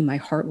journey, my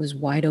heart was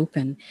wide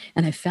open.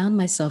 And I found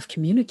myself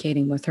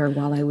communicating with her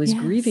while I was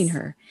grieving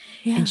her.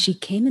 Yeah. And she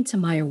came into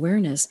my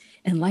awareness.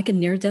 And like a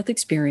near-death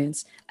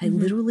experience, I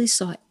literally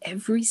saw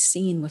every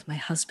scene with my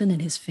husband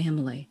and his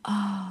family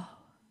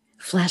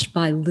flash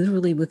by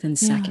literally within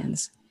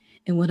seconds.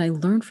 And what I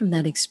learned from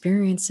that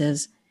experience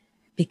is,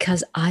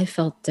 because I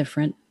felt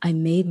different, I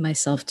made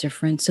myself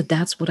different. So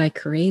that's what I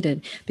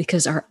created,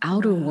 because our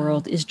outer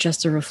world is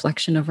just a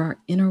reflection of our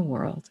inner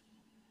world.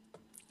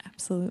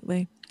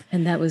 Absolutely.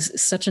 And that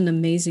was such an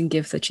amazing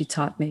gift that she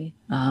taught me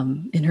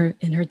in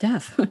her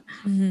death.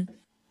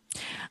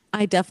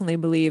 I definitely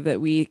believe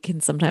that we can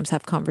sometimes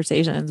have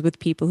conversations with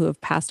people who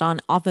have passed on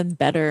often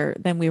better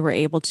than we were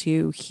able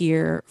to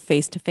hear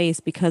face to face,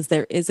 because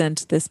there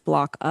isn't this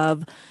block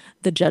of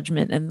the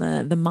judgment and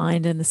the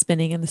mind and the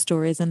spinning and the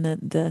stories and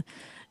the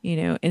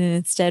and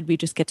instead we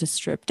just get to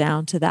strip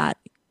down to that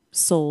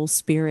soul,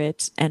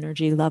 spirit,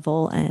 energy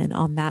level. And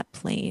on that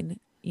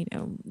plane,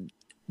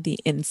 the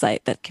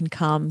insight that can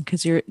come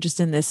because you're just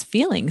in this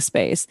feeling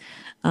space.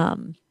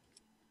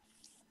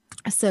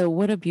 So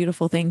what a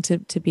beautiful thing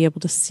to be able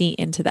to see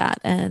into that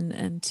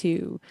and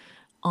to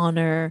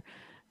honor,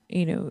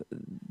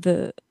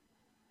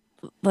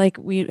 like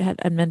we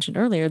had mentioned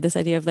earlier, this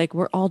idea of like,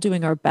 we're all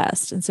doing our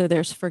best. And so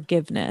there's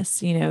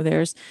forgiveness,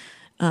 there's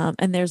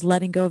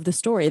letting go of the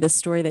story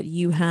that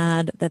you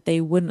had, that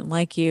they wouldn't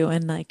like you.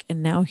 And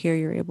now here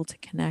you're able to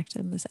connect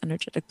in this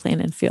energetic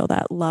plane and feel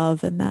that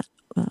love. And that,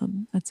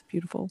 that's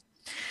beautiful.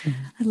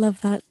 I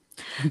love that.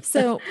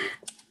 So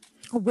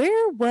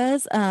where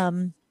was,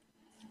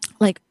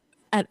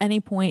 at any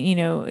point,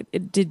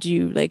 did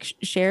you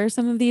share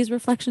some of these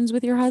reflections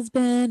with your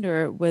husband,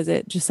 or was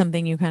it just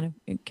something you kind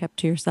of kept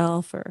to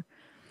yourself? Or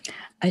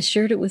I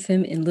shared it with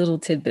him in little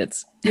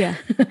tidbits. Yeah.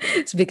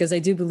 It's because I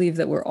do believe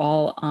that we're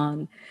all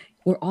on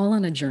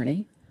a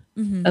journey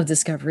of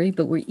discovery,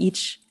 but we're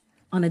each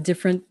on a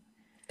different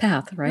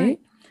path, right?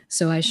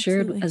 So I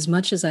shared as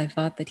much as I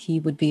thought that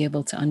he would be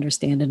able to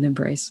understand and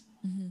embrace.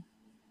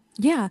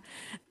 Yeah.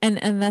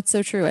 And that's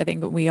so true. I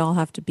think we all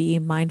have to be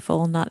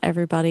mindful. Not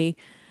everybody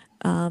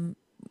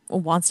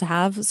wants to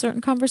have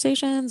certain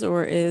conversations,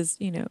 or is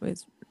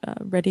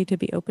ready to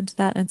be open to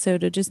that. And so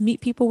to just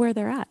meet people where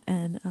they're at.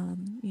 And,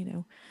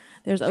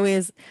 there's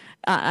always,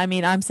 I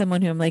mean, I'm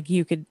someone who I'm like,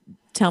 you could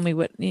tell me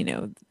what,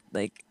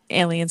 like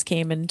aliens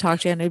came and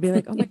talked to you and I'd be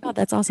like, oh my God,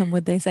 that's awesome.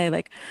 Would they say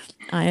like,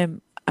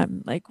 I'm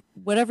like,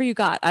 whatever you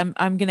got, I'm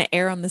going to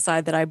err on the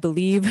side that I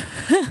believe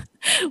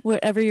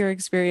whatever your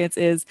experience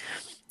is.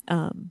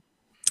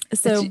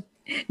 So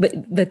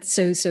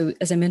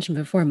as I mentioned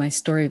before, my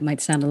story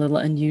might sound a little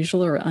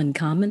unusual or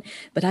uncommon,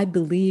 but I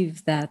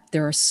believe that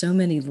there are so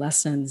many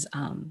lessons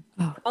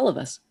for all of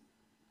us.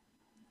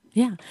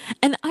 Yeah.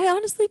 And I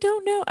honestly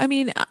don't know. I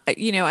mean,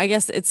 I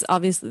guess it's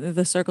obviously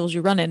the circles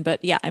you run in,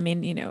 but yeah, I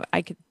mean,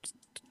 I could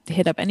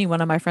hit up any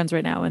one of my friends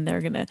right now and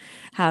they're going to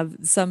have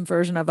some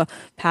version of a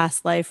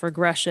past life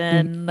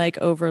regression, like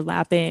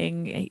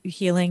overlapping,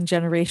 healing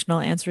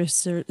generational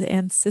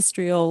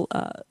ancestral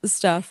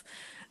stuff.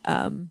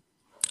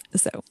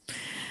 So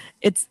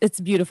it's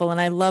beautiful.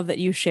 And I love that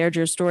you shared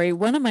your story.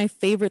 One of my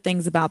favorite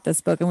things about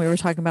this book, and we were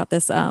talking about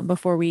this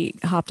before we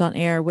hopped on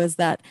air, was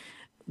that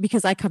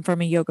because I come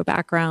from a yoga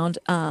background,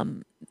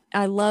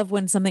 I love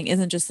when something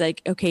isn't just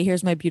like, okay,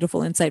 here's my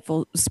beautiful,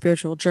 insightful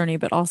spiritual journey,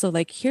 but also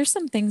like, here's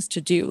some things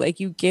to do. Like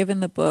you give in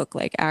the book,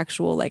 like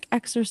actual like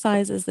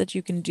exercises that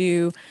you can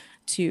do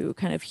to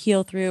kind of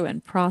heal through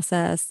and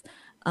process,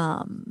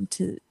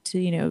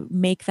 to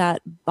make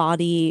that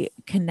body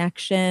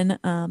connection.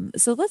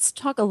 So let's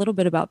talk a little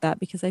bit about that,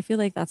 because I feel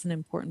like that's an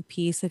important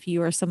piece. If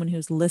you are someone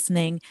who's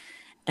listening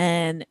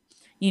and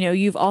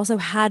you've also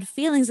had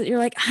feelings that you're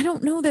like, I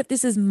don't know that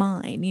this is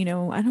mine.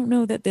 I don't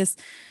know that this,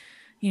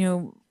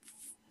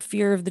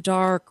 fear of the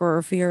dark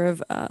or fear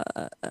of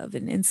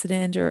an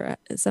incident or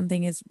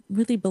something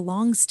really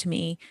belongs to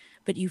me,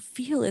 but you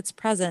feel its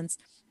presence.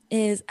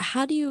 Is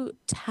how do you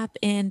tap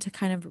in to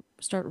kind of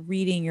start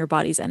reading your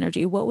body's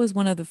energy? What was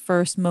one of the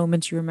first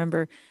moments you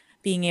remember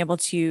being able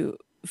to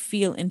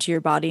feel into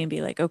your body and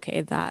be like,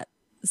 okay, that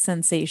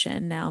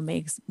sensation now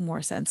makes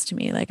more sense to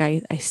me. Like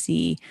I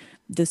see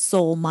the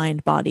soul,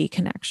 mind, body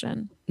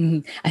connection.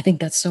 Mm-hmm. I think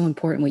that's so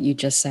important what you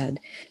just said,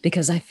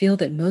 because I feel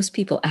that most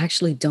people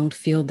actually don't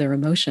feel their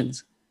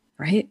emotions,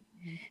 right?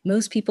 Mm-hmm.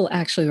 Most people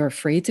actually are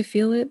afraid to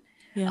feel it.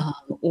 Yeah.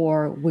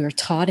 Or we're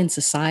taught in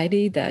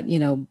society that,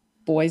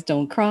 boys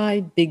don't cry,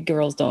 big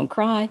girls don't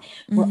cry.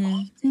 Mm-hmm. We're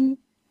often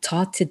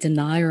taught to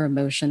deny our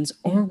emotions,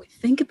 or we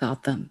think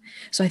about them.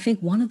 So I think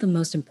one of the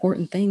most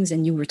important things,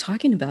 and you were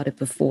talking about it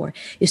before,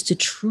 is to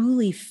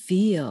truly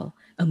feel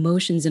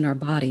emotions in our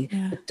body.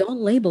 Yeah. But don't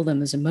label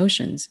them as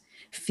emotions.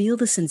 Feel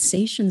the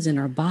sensations in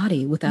our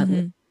body without.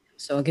 Mm-hmm.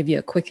 So I'll give you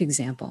a quick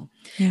example.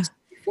 Yeah. So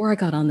before I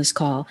got on this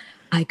call,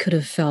 I could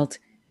have felt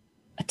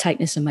a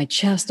tightness in my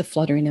chest, a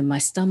fluttering in my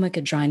stomach,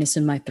 a dryness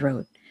in my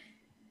throat.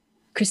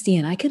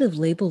 Christiane, I could have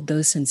labeled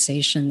those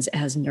sensations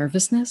as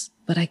nervousness,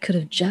 but I could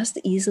have just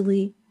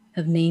easily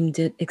have named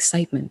it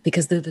excitement,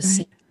 because they're the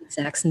same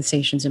exact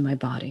sensations in my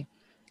body,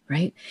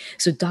 right?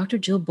 So Dr.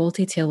 Jill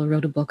Bolte Taylor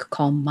wrote a book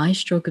called My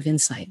Stroke of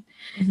Insight.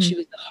 Mm-hmm. She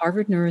was a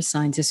Harvard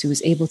neuroscientist who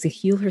was able to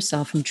heal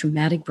herself from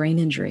traumatic brain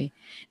injury.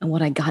 And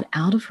what I got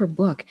out of her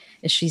book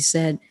is she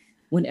said,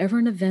 whenever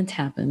an event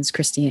happens,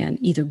 Christiane,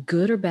 either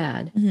good or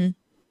bad,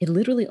 it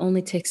literally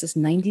only takes us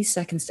 90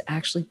 seconds to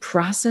actually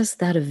process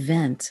that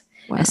event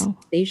as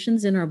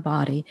sensations in our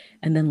body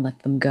and then let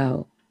them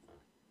go.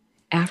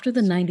 After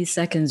the 90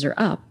 seconds are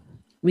up,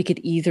 we could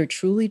either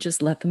truly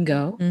just let them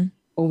go,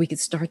 or we could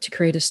start to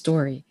create a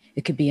story.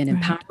 It could be an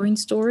empowering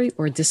story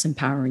or a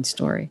disempowering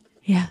story.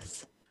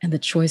 Yes. And the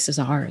choice is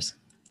ours.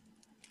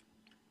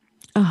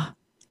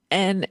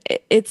 And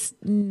it's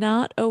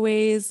not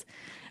always,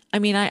 I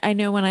mean, I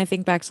know when I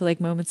think back to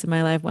like moments in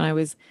my life when I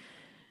was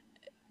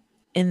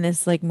in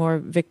this like more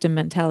victim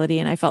mentality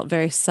and I felt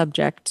very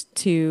subject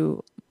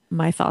to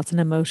my thoughts and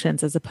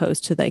emotions as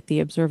opposed to like the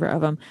observer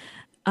of them,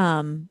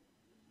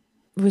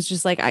 it was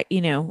just like, I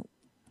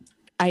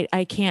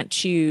can't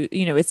choose,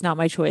 it's not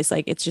my choice.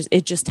 Like, it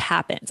just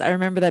happens. I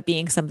remember that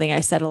being something I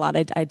said a lot.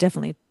 I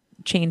definitely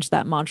changed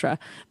that mantra,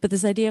 but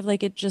this idea of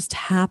like, it just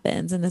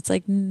happens. And it's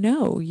like,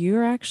 no,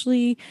 you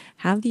actually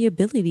have the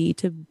ability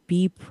to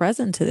be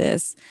present to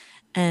this.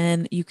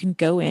 And you can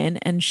go in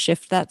and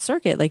shift that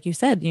circuit. Like you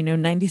said,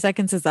 90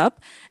 seconds is up.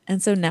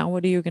 And so now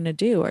what are you going to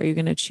do? Are you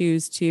going to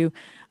choose to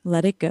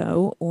let it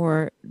go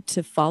or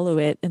to follow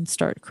it and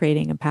start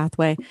creating a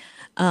pathway?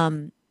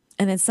 And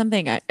it's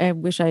something I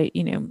wish I,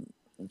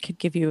 could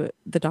give you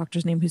the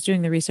doctor's name who's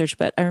doing the research,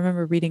 but I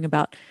remember reading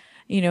about,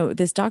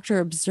 this doctor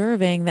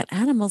observing that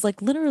animals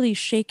like literally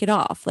shake it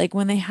off. Like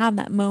when they have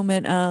that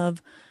moment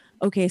of,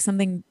 okay,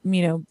 something,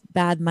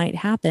 bad might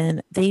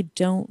happen, they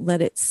don't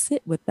let it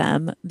sit with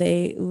them.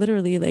 They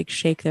literally like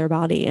shake their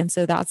body. And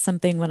so that's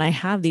something when I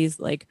have these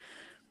like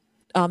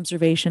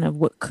observation of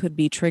what could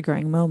be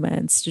triggering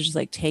moments, to just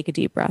like take a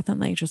deep breath and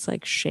like just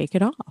like shake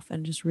it off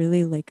and just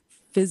really like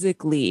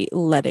physically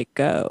let it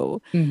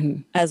go,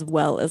 as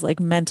well as like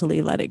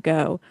mentally let it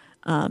go.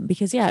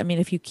 Because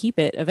if you keep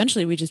it,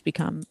 eventually we just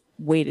become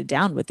weighted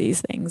down with these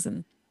things,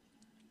 and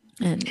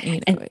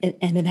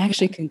it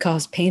actually can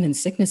cause pain and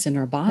sickness in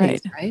our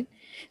bodies, right?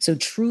 So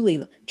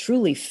truly,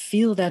 truly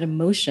feel that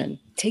emotion.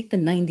 Take the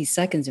 90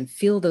 seconds and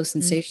feel those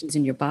sensations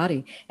in your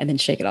body and then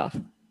shake it off.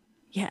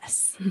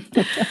 Yes.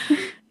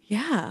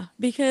 Yeah.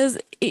 Because,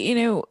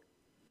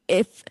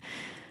 if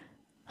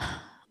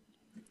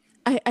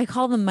I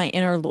call them my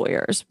inner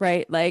lawyers,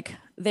 right? Like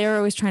they're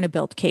always trying to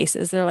build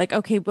cases. They're like,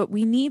 okay, but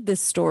we need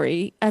this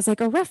story as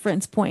like a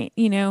reference point,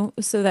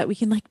 so that we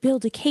can like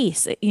build a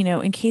case,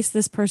 in case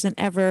this person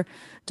ever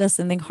does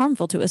something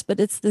harmful to us. But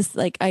it's this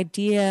like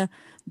idea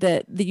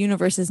that the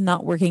universe is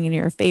not working in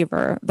your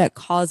favor that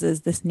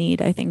causes this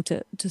need, I think,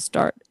 to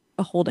start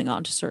holding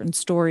on to certain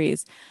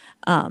stories,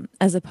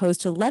 as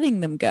opposed to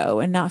letting them go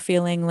and not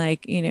feeling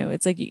like,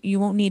 it's like you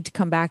won't need to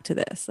come back to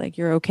this. Like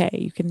you're okay.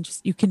 You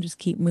can just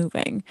keep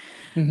moving.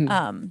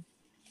 Mm-hmm.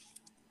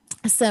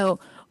 So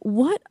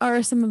what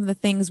are some of the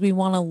things we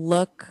want to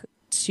look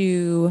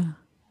to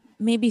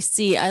maybe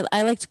see?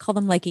 I like to call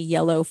them like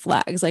yellow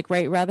flags, like,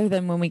 right, rather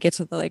than when we get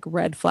to the like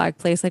red flag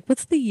place, like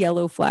what's the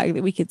yellow flag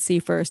that we could see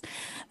first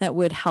that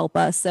would help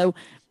us? So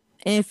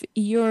if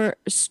you're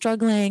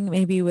struggling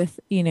maybe with,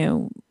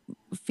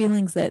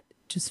 feelings that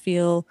just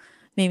feel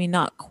maybe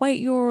not quite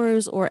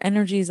yours, or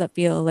energies that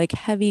feel like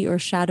heavy or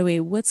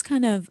shadowy, what's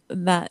kind of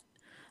that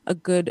a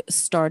good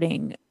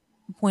starting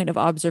point of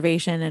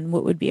observation, and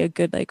what would be a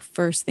good like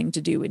first thing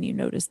to do when you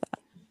notice that?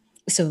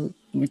 So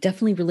we're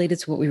definitely related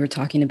to what we were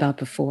talking about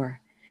before.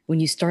 When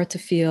you start to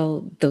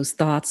feel those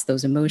thoughts,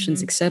 those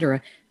emotions,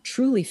 etc.,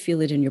 truly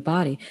feel it in your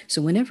body.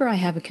 So whenever I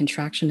have a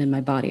contraction in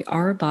my body,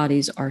 our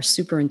bodies are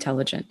super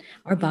intelligent.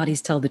 Our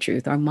bodies tell the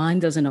truth. Our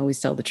mind doesn't always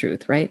tell the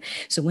truth, right?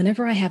 So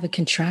whenever I have a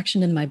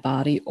contraction in my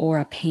body or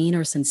a pain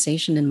or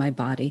sensation in my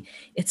body,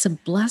 it's a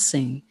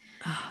blessing.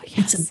 Oh,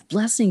 yes. It's a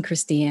blessing,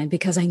 Christiane,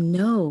 because I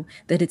know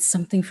that it's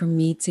something for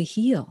me to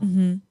heal.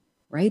 Mm-hmm.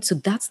 Right? So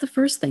that's the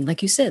first thing.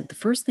 Like you said, the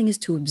first thing is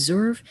to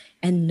observe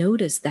and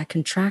notice that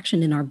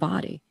contraction in our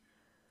body.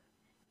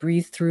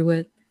 Breathe through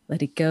it,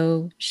 let it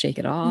go, shake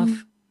it off.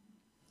 Mm-hmm.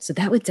 So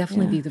that would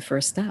definitely be the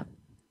first step.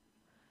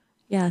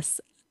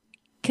 Yes.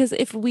 Because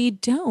if we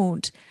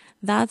don't,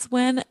 that's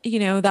when,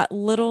 that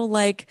little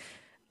like,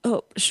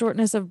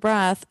 shortness of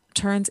breath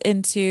turns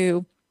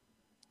into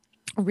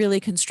really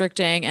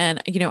constricting.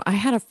 And, I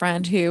had a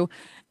friend who,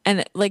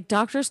 and like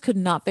doctors could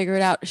not figure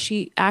it out.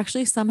 She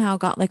actually somehow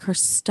got like her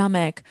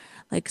stomach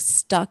like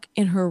stuck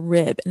in her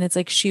rib. And it's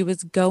like she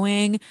was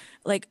going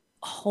like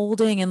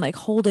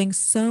holding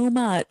so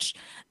much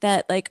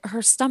that like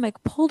her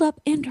stomach pulled up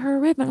into her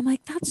rib. And I'm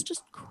like, that's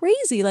just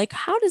crazy. Like,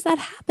 how does that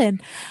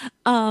happen?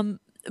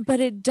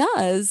 But it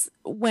does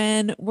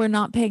when we're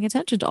not paying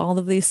attention to all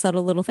of these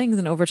subtle little things.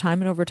 And over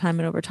time,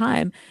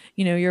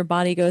 your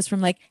body goes from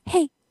like,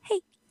 hey,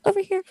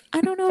 over here,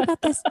 I don't know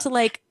about this, to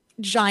like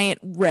giant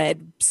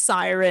red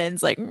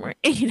sirens, like,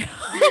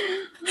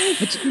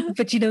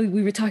 But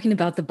we were talking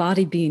about the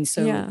body being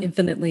so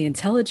infinitely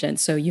intelligent.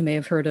 So you may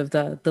have heard of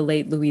the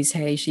late Louise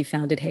Hay. She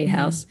founded Hay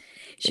House.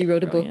 She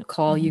wrote a book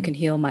called You Can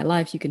Heal My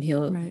Life. You can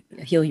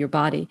heal your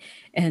body.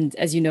 And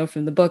as you know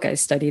from the book, I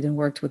studied and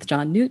worked with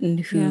John Newton,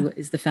 who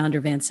is the founder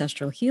of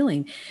ancestral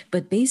healing.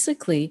 But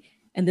basically,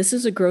 and this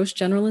is a gross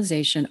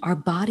generalization, our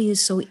body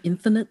is so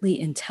infinitely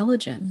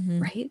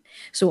intelligent, right?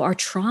 So our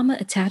trauma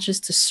attaches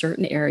to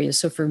certain areas.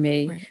 So for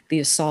me, the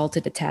assault,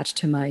 it attached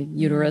to my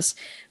uterus.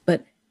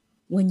 But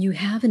when you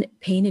have a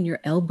pain in your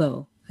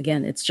elbow,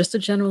 again, it's just a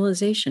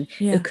generalization.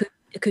 Yeah.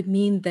 It could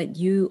mean that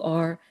you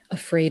are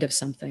afraid of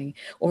something.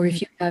 Or if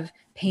you have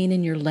pain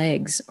in your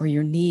legs or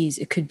your knees,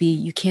 it could be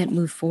you can't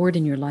move forward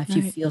in your life.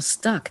 Right. You feel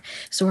stuck.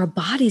 So our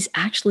bodies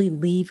actually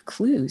leave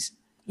clues.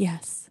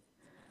 Yes.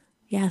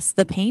 Yes,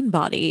 the pain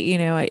body,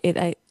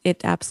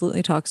 it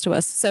absolutely talks to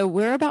us. So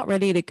we're about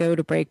ready to go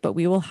to break, but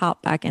we will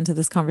hop back into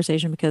this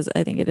conversation because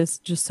I think it is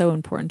just so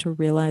important to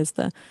realize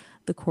the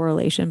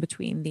correlation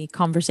between the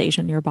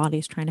conversation your body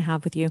is trying to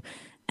have with you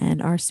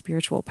and our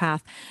spiritual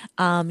path.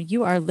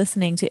 You are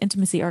listening to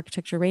Intimacy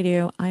Architecture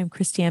Radio. I'm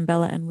Christiane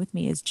Bella, and with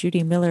me is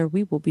Judy Miller.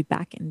 We will be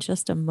back in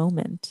just a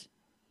moment.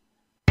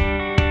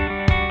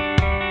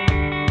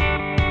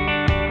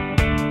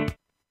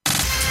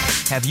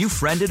 Have you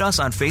friended us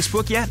on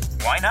Facebook yet?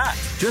 Why not?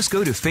 Just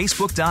go to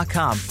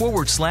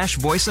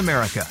facebook.com/Voice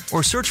America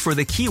or search for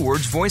the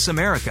keywords Voice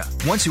America.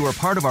 Once you are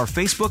part of our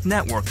Facebook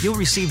network, you'll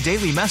receive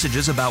daily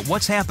messages about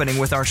what's happening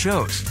with our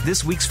shows,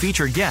 this week's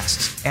featured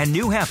guests, and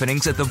new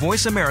happenings at the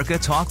Voice America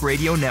Talk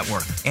Radio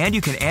Network. And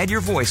you can add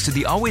your voice to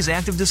the always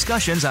active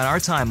discussions on our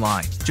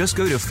timeline. Just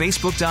go to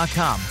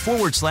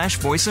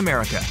facebook.com/Voice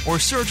America or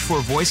search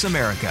for Voice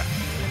America.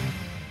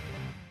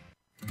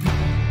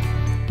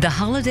 The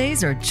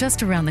holidays are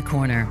just around the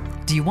corner.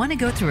 Do you want to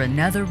go through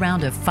another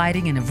round of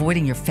fighting and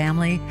avoiding your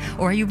family?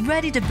 Or are you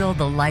ready to build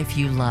the life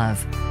you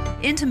love?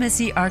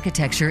 Intimacy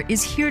Architecture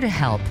is here to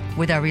help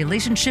with our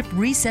Relationship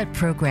Reset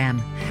program,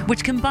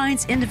 which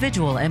combines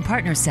individual and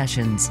partner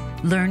sessions.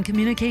 Learn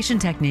communication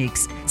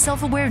techniques,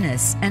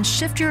 self-awareness, and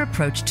shift your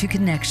approach to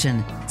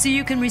connection so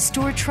you can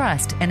restore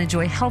trust and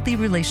enjoy healthy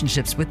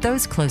relationships with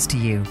those close to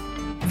you.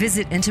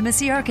 Visit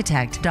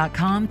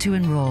intimacyarchitect.com to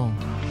enroll.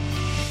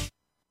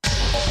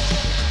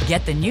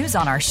 Get the news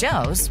on our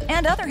shows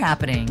and other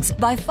happenings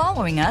by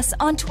following us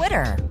on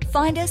Twitter.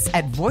 Find us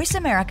at Voice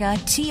America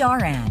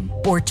TRN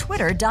or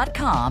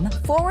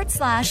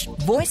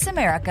twitter.com/Voice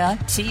America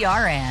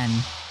TRN.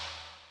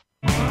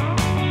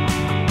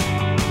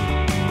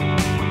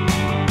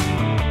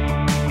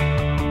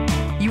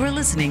 You are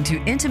listening to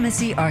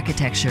Intimacy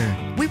Architecture.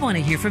 We want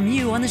to hear from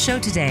you on the show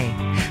today.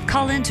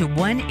 Call in to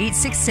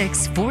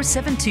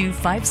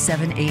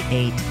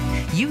 1-866-472-5788.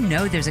 You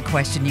know there's a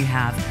question you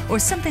have or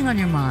something on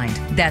your mind.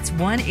 That's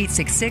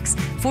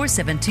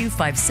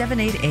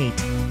 1-866-472-5788.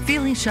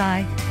 Feeling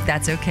shy?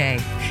 That's okay.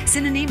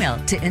 Send an email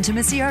to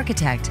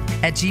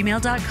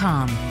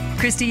intimacyarchitect@gmail.com.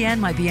 Christiane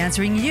might be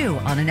answering you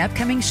on an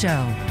upcoming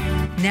show.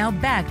 Now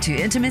back to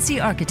Intimacy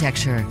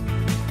Architecture.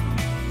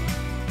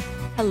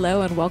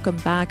 Hello and welcome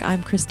back.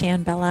 I'm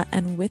Christiane Bella,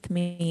 and with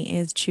me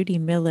is Judy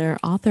Miller,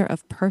 author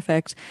of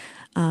Perfect.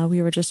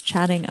 We were just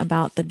chatting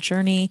about the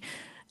journey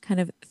kind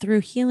of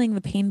through healing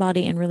the pain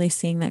body and really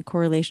seeing that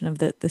correlation of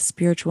the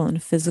spiritual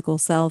and physical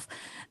self,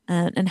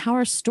 and how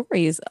our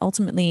stories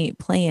ultimately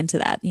play into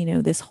that,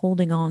 this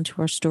holding on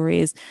to our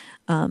stories.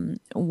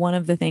 One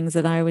of the things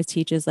that I always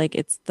teach is like,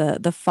 it's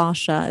the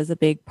fascia is a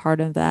big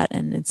part of that.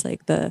 And it's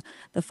like the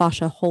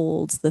fascia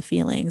holds the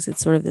feelings.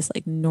 It's sort of this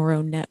like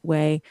neural net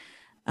way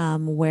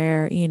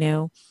where,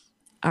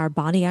 our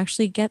body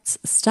actually gets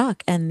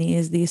stuck and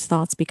these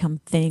thoughts become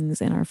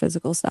things in our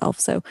physical self.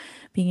 So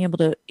being able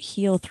to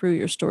heal through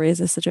your stories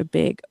is such a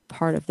big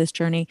part of this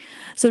journey.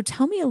 So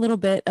tell me a little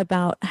bit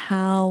about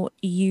how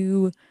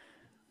you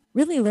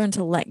really learned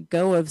to let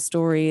go of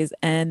stories.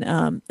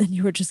 And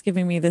you were just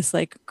giving me this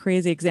like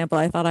crazy example.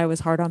 I thought I was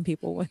hard on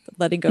people with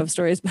letting go of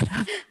stories, but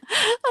on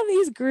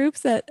these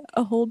groups that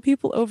hold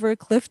people over a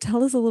cliff,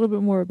 tell us a little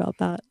bit more about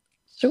that.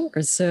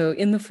 Sure. So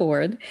in The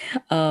Forward,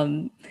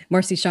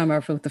 Marcy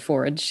Shomar wrote The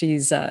Forward.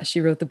 She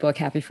wrote the book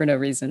Happy for No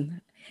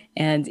Reason.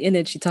 And in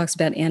it, she talks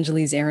about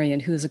Angeles Arian,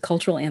 who is a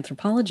cultural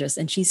anthropologist.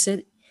 And she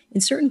said, in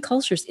certain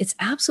cultures, it's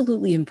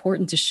absolutely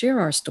important to share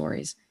our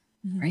stories,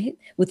 right?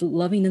 With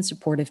loving and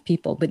supportive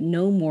people, but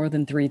no more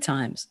than 3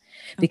 times.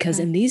 Because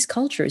in these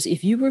cultures,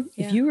 if you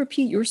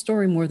repeat your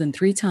story more than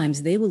 3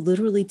 times, they will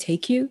literally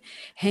take you,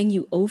 hang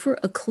you over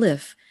a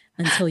cliff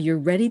until you're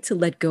ready to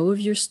let go of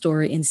your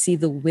story and see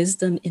the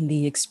wisdom in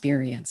the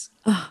experience.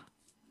 Oh,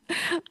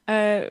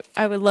 I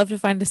would love to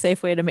find a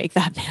safe way to make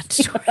that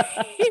mandatory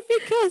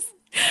because,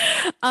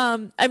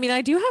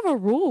 I do have a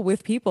rule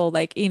with people,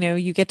 like,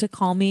 you get to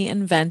call me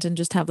and vent and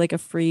just have like a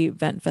free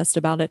vent fest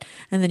about it.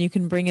 And then you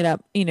can bring it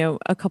up,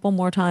 a couple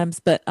more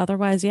times, but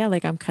otherwise,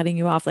 like I'm cutting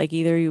you off. Like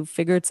either you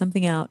figured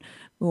something out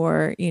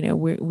or,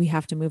 we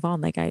have to move on.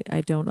 Like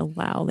I don't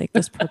allow like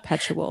this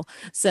perpetual.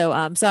 So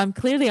I'm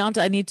clearly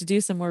I need to do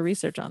some more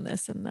research on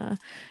this and,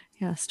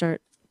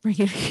 start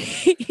bringing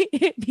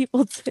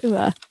people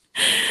to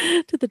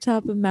the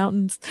top of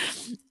mountains.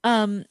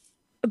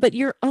 But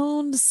your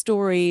own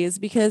stories,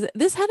 because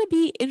this had to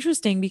be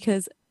interesting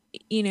because,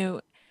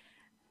 you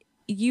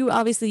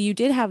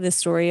did have this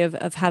story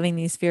of having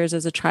these fears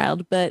as a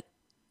child, but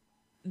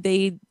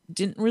they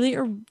didn't really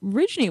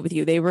originate with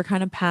you. They were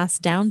kind of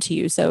passed down to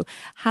you. So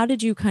how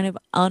did you kind of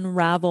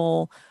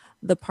unravel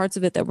the parts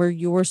of it that were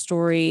your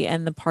story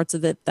and the parts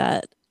of it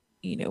that,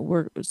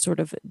 were sort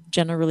of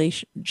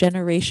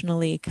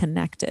generationally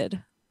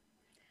connected?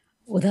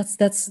 Well,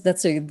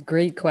 that's a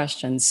great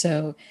question.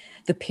 So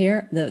the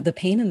pain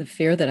and the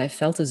fear that I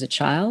felt as a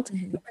child,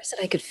 remember I said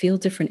I could feel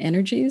different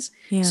energies?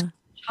 Yeah. So as a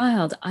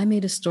child, I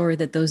made a story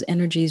that those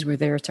energies were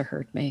there to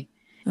hurt me.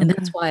 And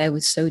that's why I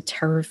was so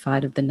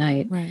terrified of the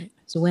night. Right.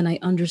 So when I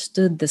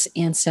understood this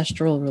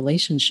ancestral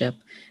relationship,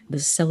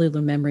 this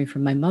cellular memory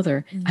from my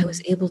mother, I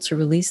was able to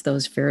release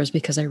those fears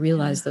because I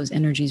realized those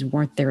energies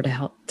weren't there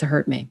to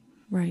hurt me.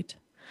 Right.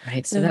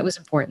 Right. So that was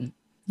important.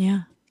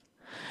 Yeah.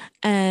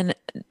 And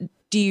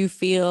do you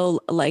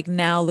feel like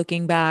now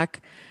looking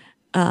back,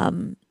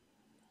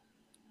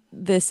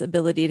 this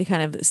ability to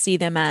kind of see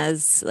them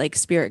as like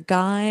spirit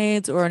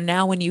guides, or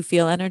now when you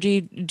feel energy,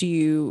 do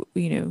you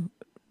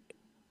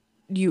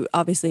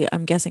obviously,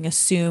 I'm guessing,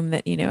 assume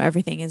that,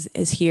 everything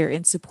is here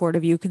in support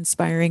of you,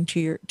 conspiring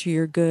to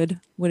your good?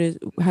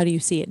 How do you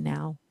see it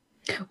now?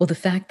 Well, the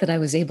fact that I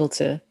was able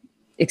to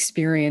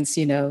experience,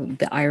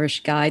 the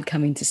Irish guide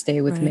coming to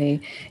stay with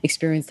me,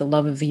 experience the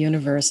love of the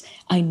universe,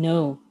 I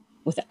know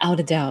without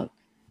a doubt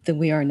that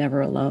we are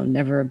never alone,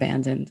 never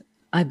abandoned.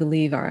 I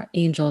believe our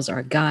angels,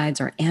 our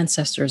guides, our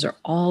ancestors are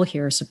all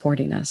here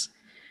supporting us.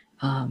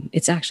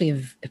 It's actually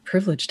a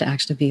privilege to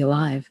actually be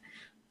alive.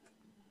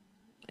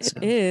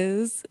 It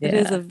is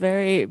a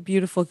very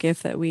beautiful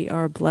gift that we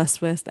are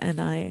blessed with. And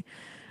I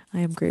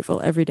am grateful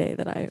every day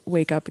that I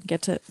wake up and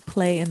get to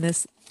play in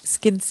this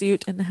skin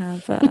suit and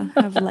have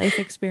life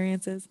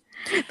experiences.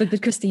 But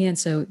Christiane,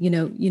 so,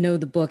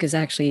 the book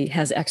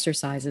has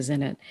exercises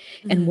in it.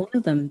 And one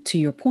of them, to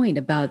your point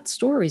about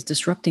stories,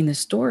 disrupting the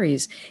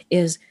stories,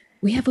 is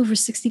we have over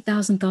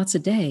 60,000 thoughts a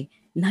day.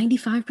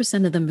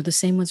 95% of them are the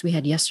same ones we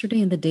had yesterday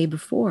and the day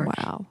before.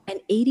 Wow. And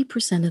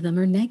 80% of them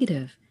are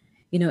negative.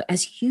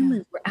 As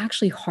humans, we're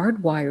actually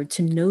hardwired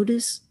to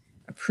notice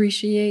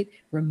appreciate,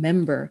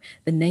 remember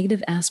the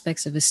negative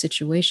aspects of a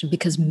situation,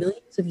 because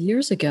millions of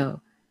years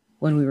ago,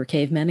 when we were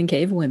cavemen and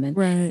cavewomen,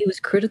 Right. it was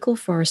critical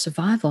for our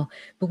survival,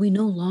 but we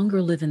no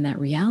longer live in that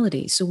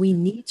reality. So we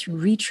need to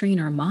retrain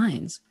our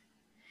minds.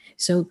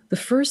 So the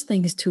first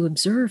thing is to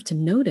observe, to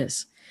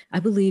notice. I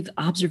believe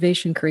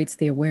observation creates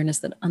the awareness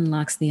that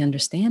unlocks the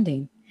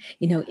understanding.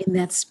 In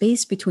that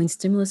space between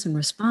stimulus and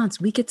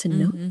response, we get to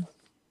know.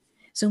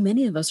 So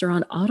many of us are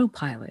on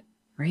autopilot,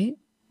 right?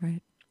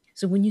 Right.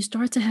 So when you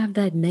start to have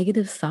that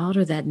negative thought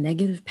or that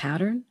negative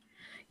pattern,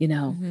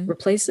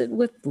 replace it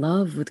with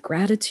love, with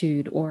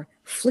gratitude, or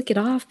flick it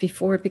off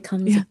before it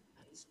becomes,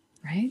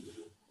 right?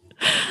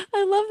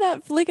 I love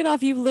that. Flick it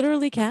off. You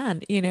literally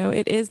can.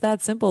 It is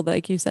that simple.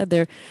 Like you said,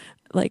 they're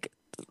like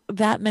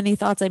that many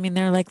thoughts. I mean,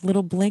 they're like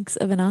little blinks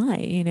of an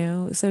eye,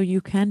 so you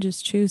can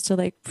just choose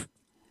to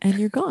and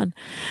you're gone.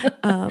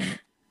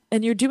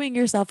 And you're doing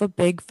yourself a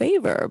big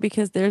favor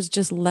because there's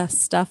just less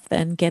stuff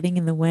than getting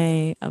in the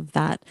way of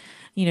that.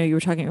 You were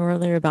talking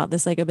earlier about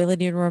this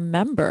ability to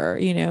remember,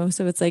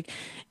 so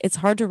it's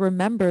hard to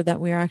remember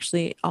that we are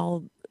actually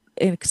all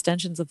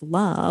extensions of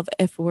love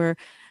if we're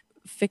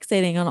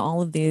fixating on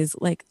all of these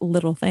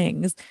little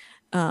things.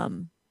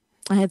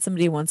 I had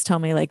somebody once tell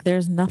me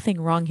there's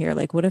nothing wrong here.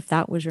 What if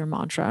that was your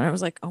mantra? And I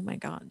was like, oh my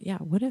God. Yeah.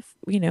 What if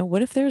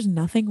there's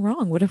nothing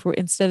wrong? What if we're,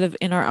 instead of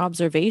in our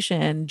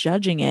observation,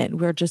 judging it,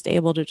 we're just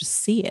able to just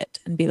see it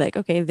and be like,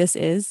 okay, that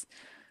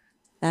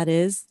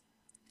is,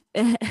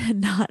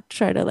 and not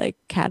try to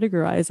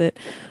categorize it.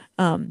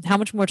 How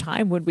much more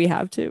time would we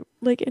have to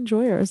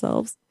enjoy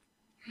ourselves?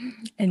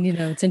 And,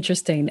 it's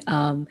interesting.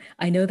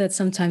 I know that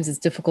sometimes it's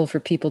difficult for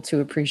people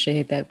to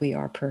appreciate that we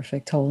are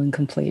perfect, whole, and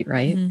complete,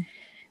 right?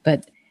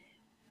 But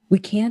we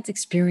can't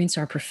experience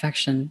our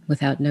perfection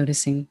without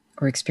noticing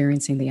or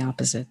experiencing the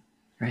opposite,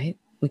 right?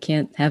 We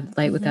can't have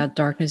light without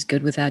darkness,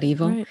 good without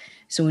evil. Right.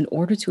 So in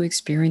order to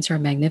experience our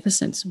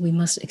magnificence, we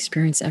must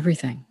experience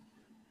everything.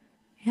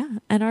 Yeah.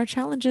 And our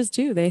challenges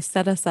too, they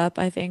set us up,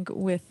 I think,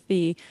 with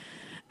the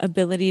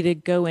ability to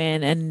go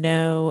in and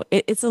know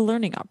it's a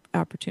learning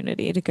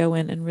opportunity to go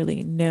in and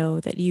really know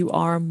that you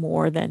are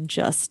more than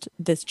just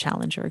this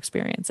challenge you're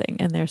experiencing,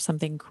 and there's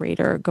something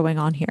greater going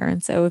on here.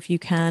 And so if you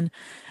can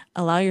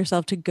allow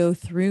yourself to go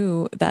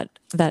through that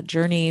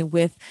journey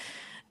with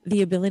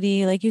the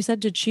ability, like you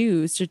said, to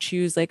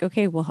choose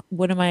okay, well,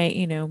 what am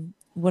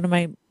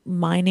I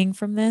mining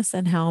from this,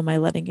 and how am I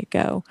letting it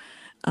go,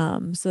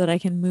 so that I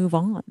can move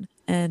on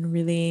and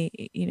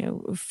really,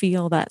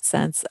 feel that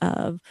sense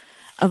of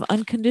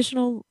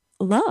unconditional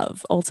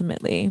love,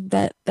 ultimately,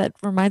 that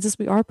reminds us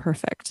we are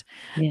perfect.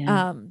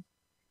 Yeah.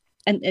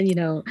 And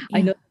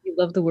I know you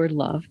love the word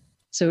love.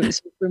 So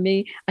for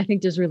me, I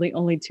think there's really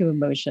only two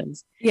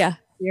emotions. Yeah.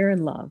 Fear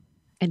and love.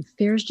 And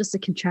fear is just a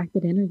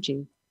contracted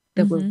energy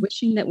that we're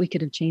wishing that we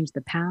could have changed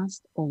the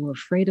past, or we're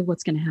afraid of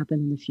what's going to happen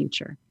in the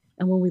future.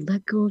 And when we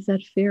let go of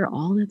that fear,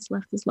 all that's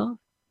left is love.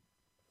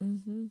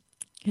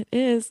 It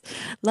is.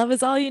 Love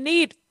is all you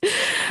need.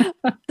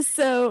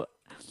 So,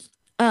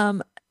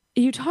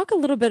 you talk a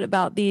little bit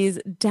about these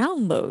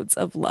downloads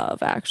of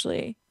love,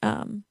 actually.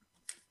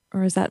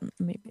 Or is that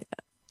maybe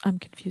that I'm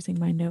confusing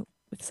my note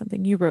with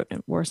something you wrote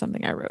or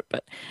something I wrote,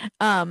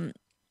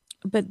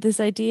 but this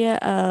idea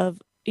of,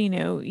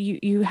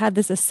 you had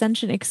this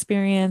ascension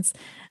experience.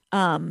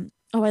 I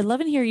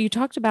love in here. You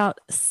talked about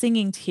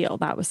singing to heal.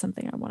 That was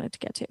something I wanted to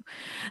get to.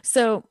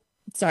 So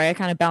sorry, I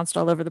kind of bounced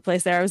all over the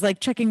place there. I was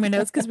checking my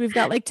notes because we've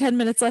got 10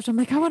 minutes left. I'm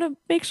I want to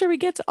make sure we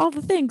get to all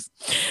the things.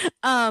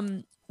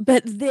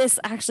 But this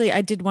actually,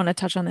 I did want to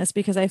touch on this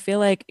because I feel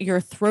like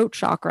your throat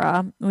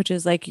chakra, which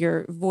is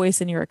your voice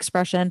and your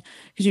expression,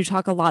 because you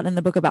talk a lot in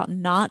the book about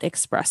not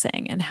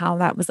expressing and how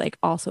that was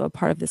also a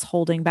part of this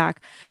holding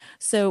back.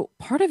 So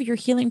part of your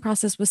healing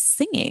process was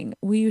singing.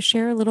 Will you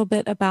share a little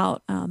bit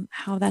about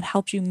how that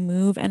helped you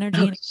move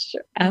energy? Oh,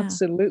 sure.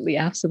 Absolutely.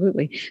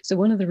 Absolutely. So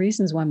one of the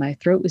reasons why my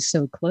throat was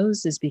so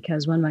closed is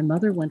because when my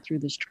mother went through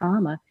this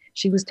trauma,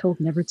 she was told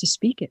never to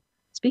speak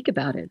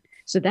about it.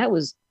 So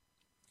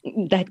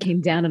that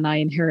came down, and I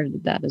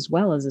inherited that as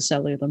well as a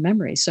cellular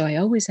memory. So I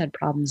always had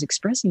problems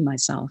expressing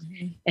myself.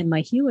 And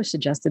my healer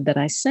suggested that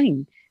I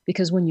sing,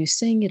 because when you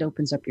sing, it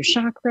opens up your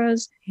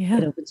chakras. Yeah.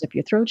 It opens up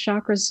your throat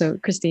chakras. So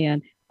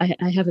Christiane,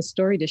 I have a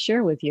story to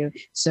share with you.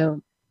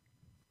 So,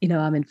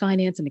 I'm in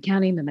finance and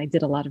accounting, and I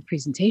did a lot of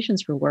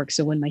presentations for work.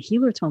 So when my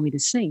healer told me to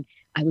sing,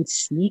 I would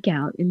sneak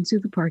out into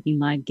the parking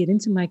lot, get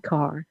into my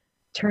car,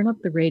 turn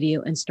up the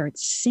radio, and start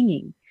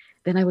singing.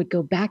 Then I would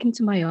go back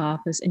into my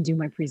office and do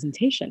my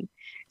presentation.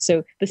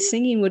 So the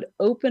singing would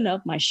open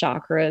up my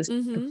chakras,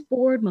 the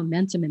forward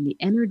momentum and the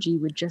energy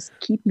would just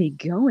keep me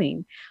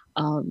going.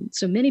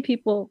 So many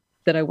people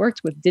that I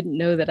worked with didn't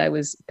know that I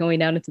was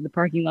going out into the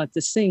parking lot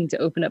to sing, to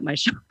open up my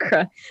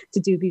chakra, to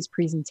do these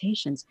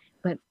presentations.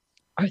 But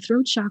our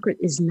throat chakra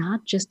is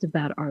not just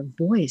about our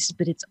voice,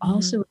 but it's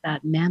also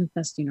about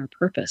manifesting our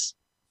purpose.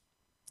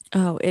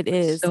 Oh, it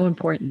is so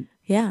important.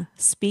 Yeah.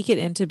 Speak it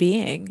into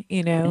being,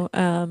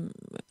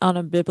 on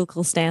a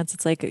biblical stance.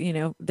 It's like,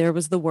 there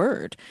was the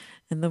word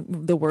and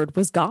the word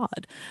was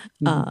God.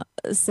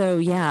 So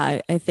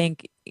yeah, I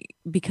think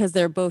because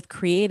they're both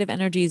creative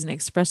energies and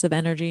expressive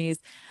energies,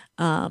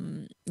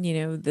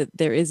 that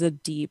there is a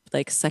deep,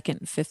 like,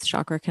 second, fifth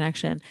chakra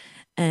connection,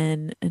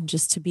 and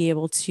just to be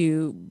able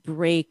to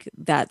break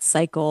that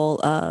cycle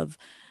of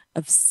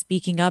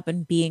speaking up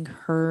and being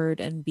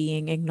heard and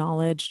being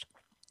acknowledged.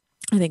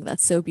 I think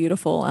that's so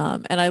beautiful.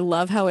 And I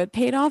love how it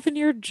paid off in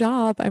your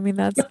job. I mean,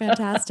 that's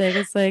fantastic.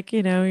 It's like,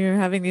 you're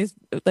having these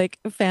like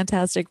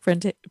fantastic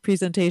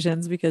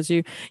presentations because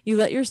you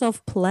let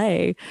yourself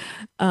play.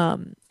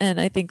 And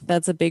I think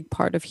that's a big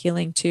part of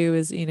healing too,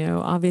 is,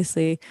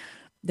 obviously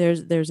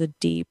there's a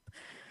deep,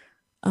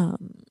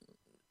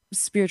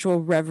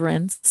 spiritual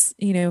reverence,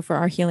 for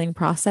our healing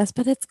process,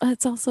 but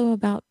it's also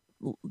about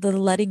the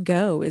letting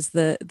go, is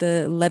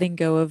the letting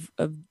go of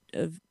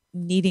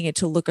needing it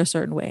to look a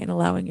certain way and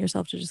allowing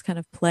yourself to just kind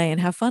of play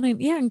and have fun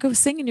and go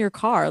sing in your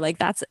car. Like,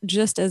 that's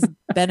just as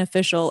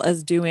beneficial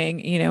as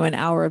doing, an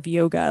hour of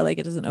yoga. Like,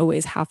 it doesn't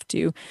always have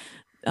to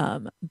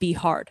be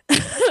hard.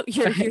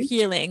 You're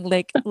healing.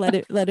 Like, let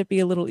it be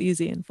a little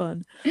easy and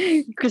fun.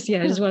 Christy,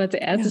 I just wanted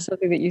to add to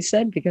something that you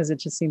said, because it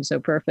just seems so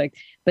perfect.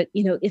 But,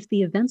 if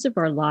the events of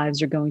our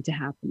lives are going to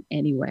happen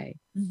anyway,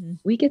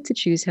 we get to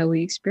choose how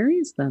we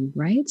experience them,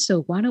 right?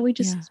 So why don't we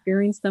just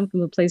experience them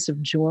from a place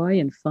of joy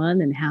and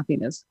fun and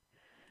happiness?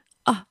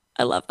 Oh,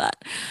 I love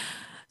that.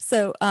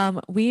 So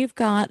we've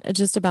got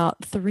just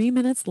about 3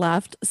 minutes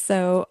left.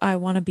 So I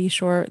want to be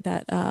sure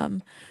that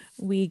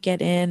we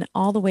get in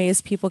all the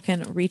ways people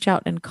can reach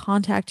out and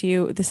contact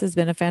you. This has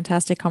been a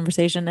fantastic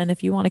conversation. And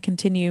if you want to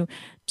continue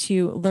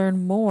to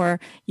learn more,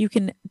 you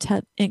can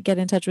get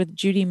in touch with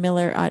Judy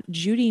Miller at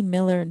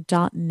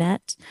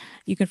judymiller.net.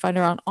 You can find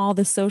her on all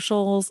the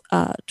socials.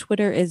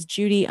 Twitter is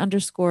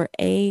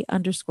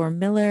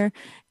Judy_A_Miller.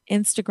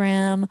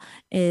 Instagram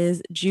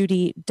is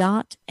judy.a.miller,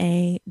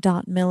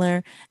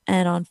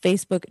 and on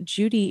Facebook,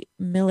 Judy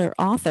Miller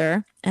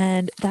Author.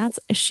 And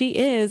she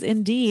is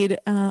indeed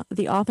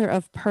the author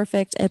of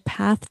Perfect, A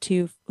Path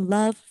to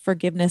Love,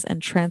 Forgiveness,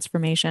 and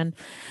Transformation.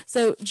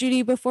 So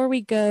Judy, before we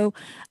go,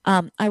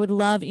 I would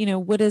love,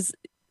 what is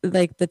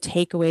like the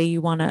takeaway you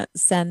want to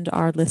send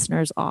our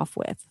listeners off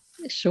with?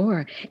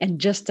 Sure. And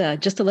just to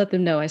let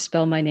them know, I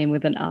spell my name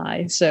with an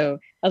I, so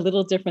a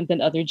little different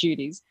than other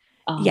Judys.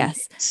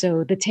 Yes.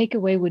 So the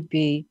takeaway would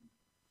be,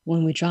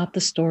 when we drop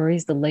the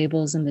stories, the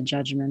labels, and the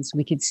judgments,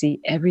 we could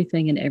see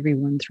everything and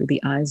everyone through the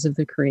eyes of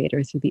the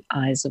Creator, through the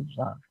eyes of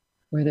love,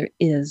 where there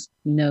is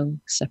no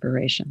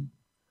separation.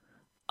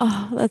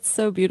 Oh, that's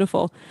so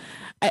beautiful.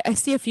 I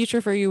see a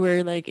future for you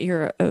where, like,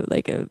 you're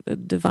a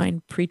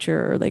divine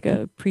preacher or like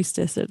a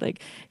priestess, or like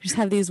you just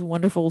have these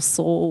wonderful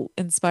soul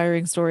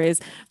inspiring stories.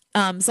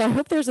 So I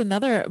hope there's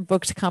another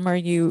book to come. Are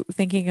you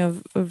thinking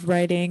of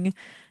writing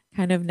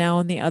kind of now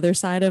on the other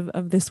side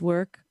of this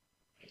work?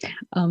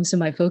 So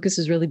my focus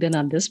has really been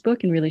on this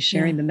book and really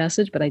sharing the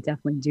message, but I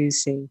definitely do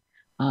see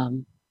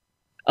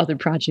other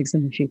projects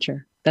in the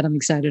future that I'm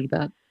excited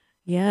about.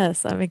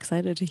 Yes, I'm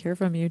excited to hear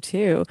from you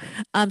too.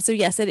 So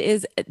yes, it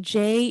is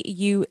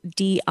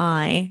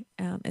JUDI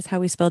is how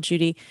we spell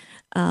Judy,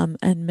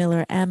 and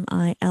Miller,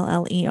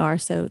 MILLER.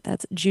 So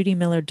that's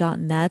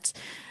judymiller.net.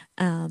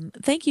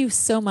 Thank you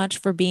so much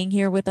for being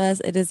here with us.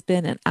 It has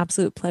been an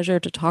absolute pleasure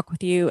to talk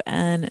with you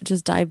and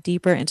just dive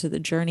deeper into the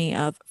journey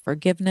of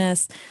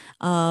forgiveness,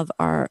 of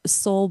our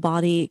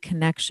soul-body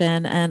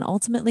connection, and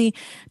ultimately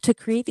to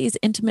create these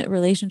intimate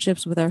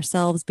relationships with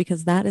ourselves,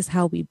 because that is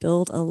how we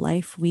build a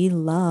life we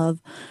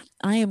love.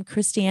 I am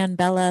Christiane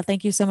Bella.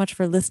 Thank you so much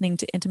for listening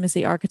to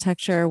Intimacy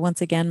Architecture.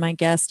 Once again, my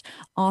guest,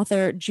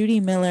 author Judy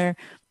Miller.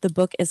 The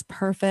book is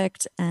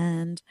Perfect,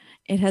 and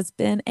it has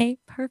been a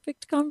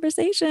perfect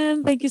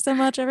conversation. Thank you so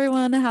much,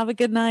 everyone. Have a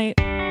good night.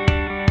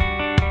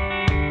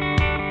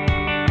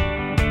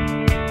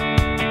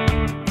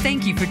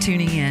 Thank you for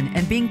tuning in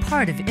and being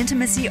part of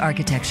Intimacy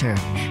Architecture.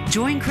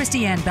 Join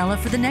Christiane Bella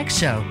for the next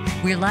show.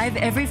 We're live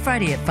every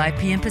Friday at 5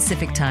 p.m.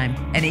 Pacific Time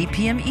and 8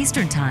 p.m.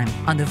 Eastern Time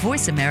on the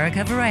Voice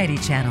America Variety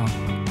Channel.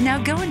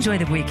 Now go enjoy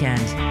the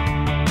weekend.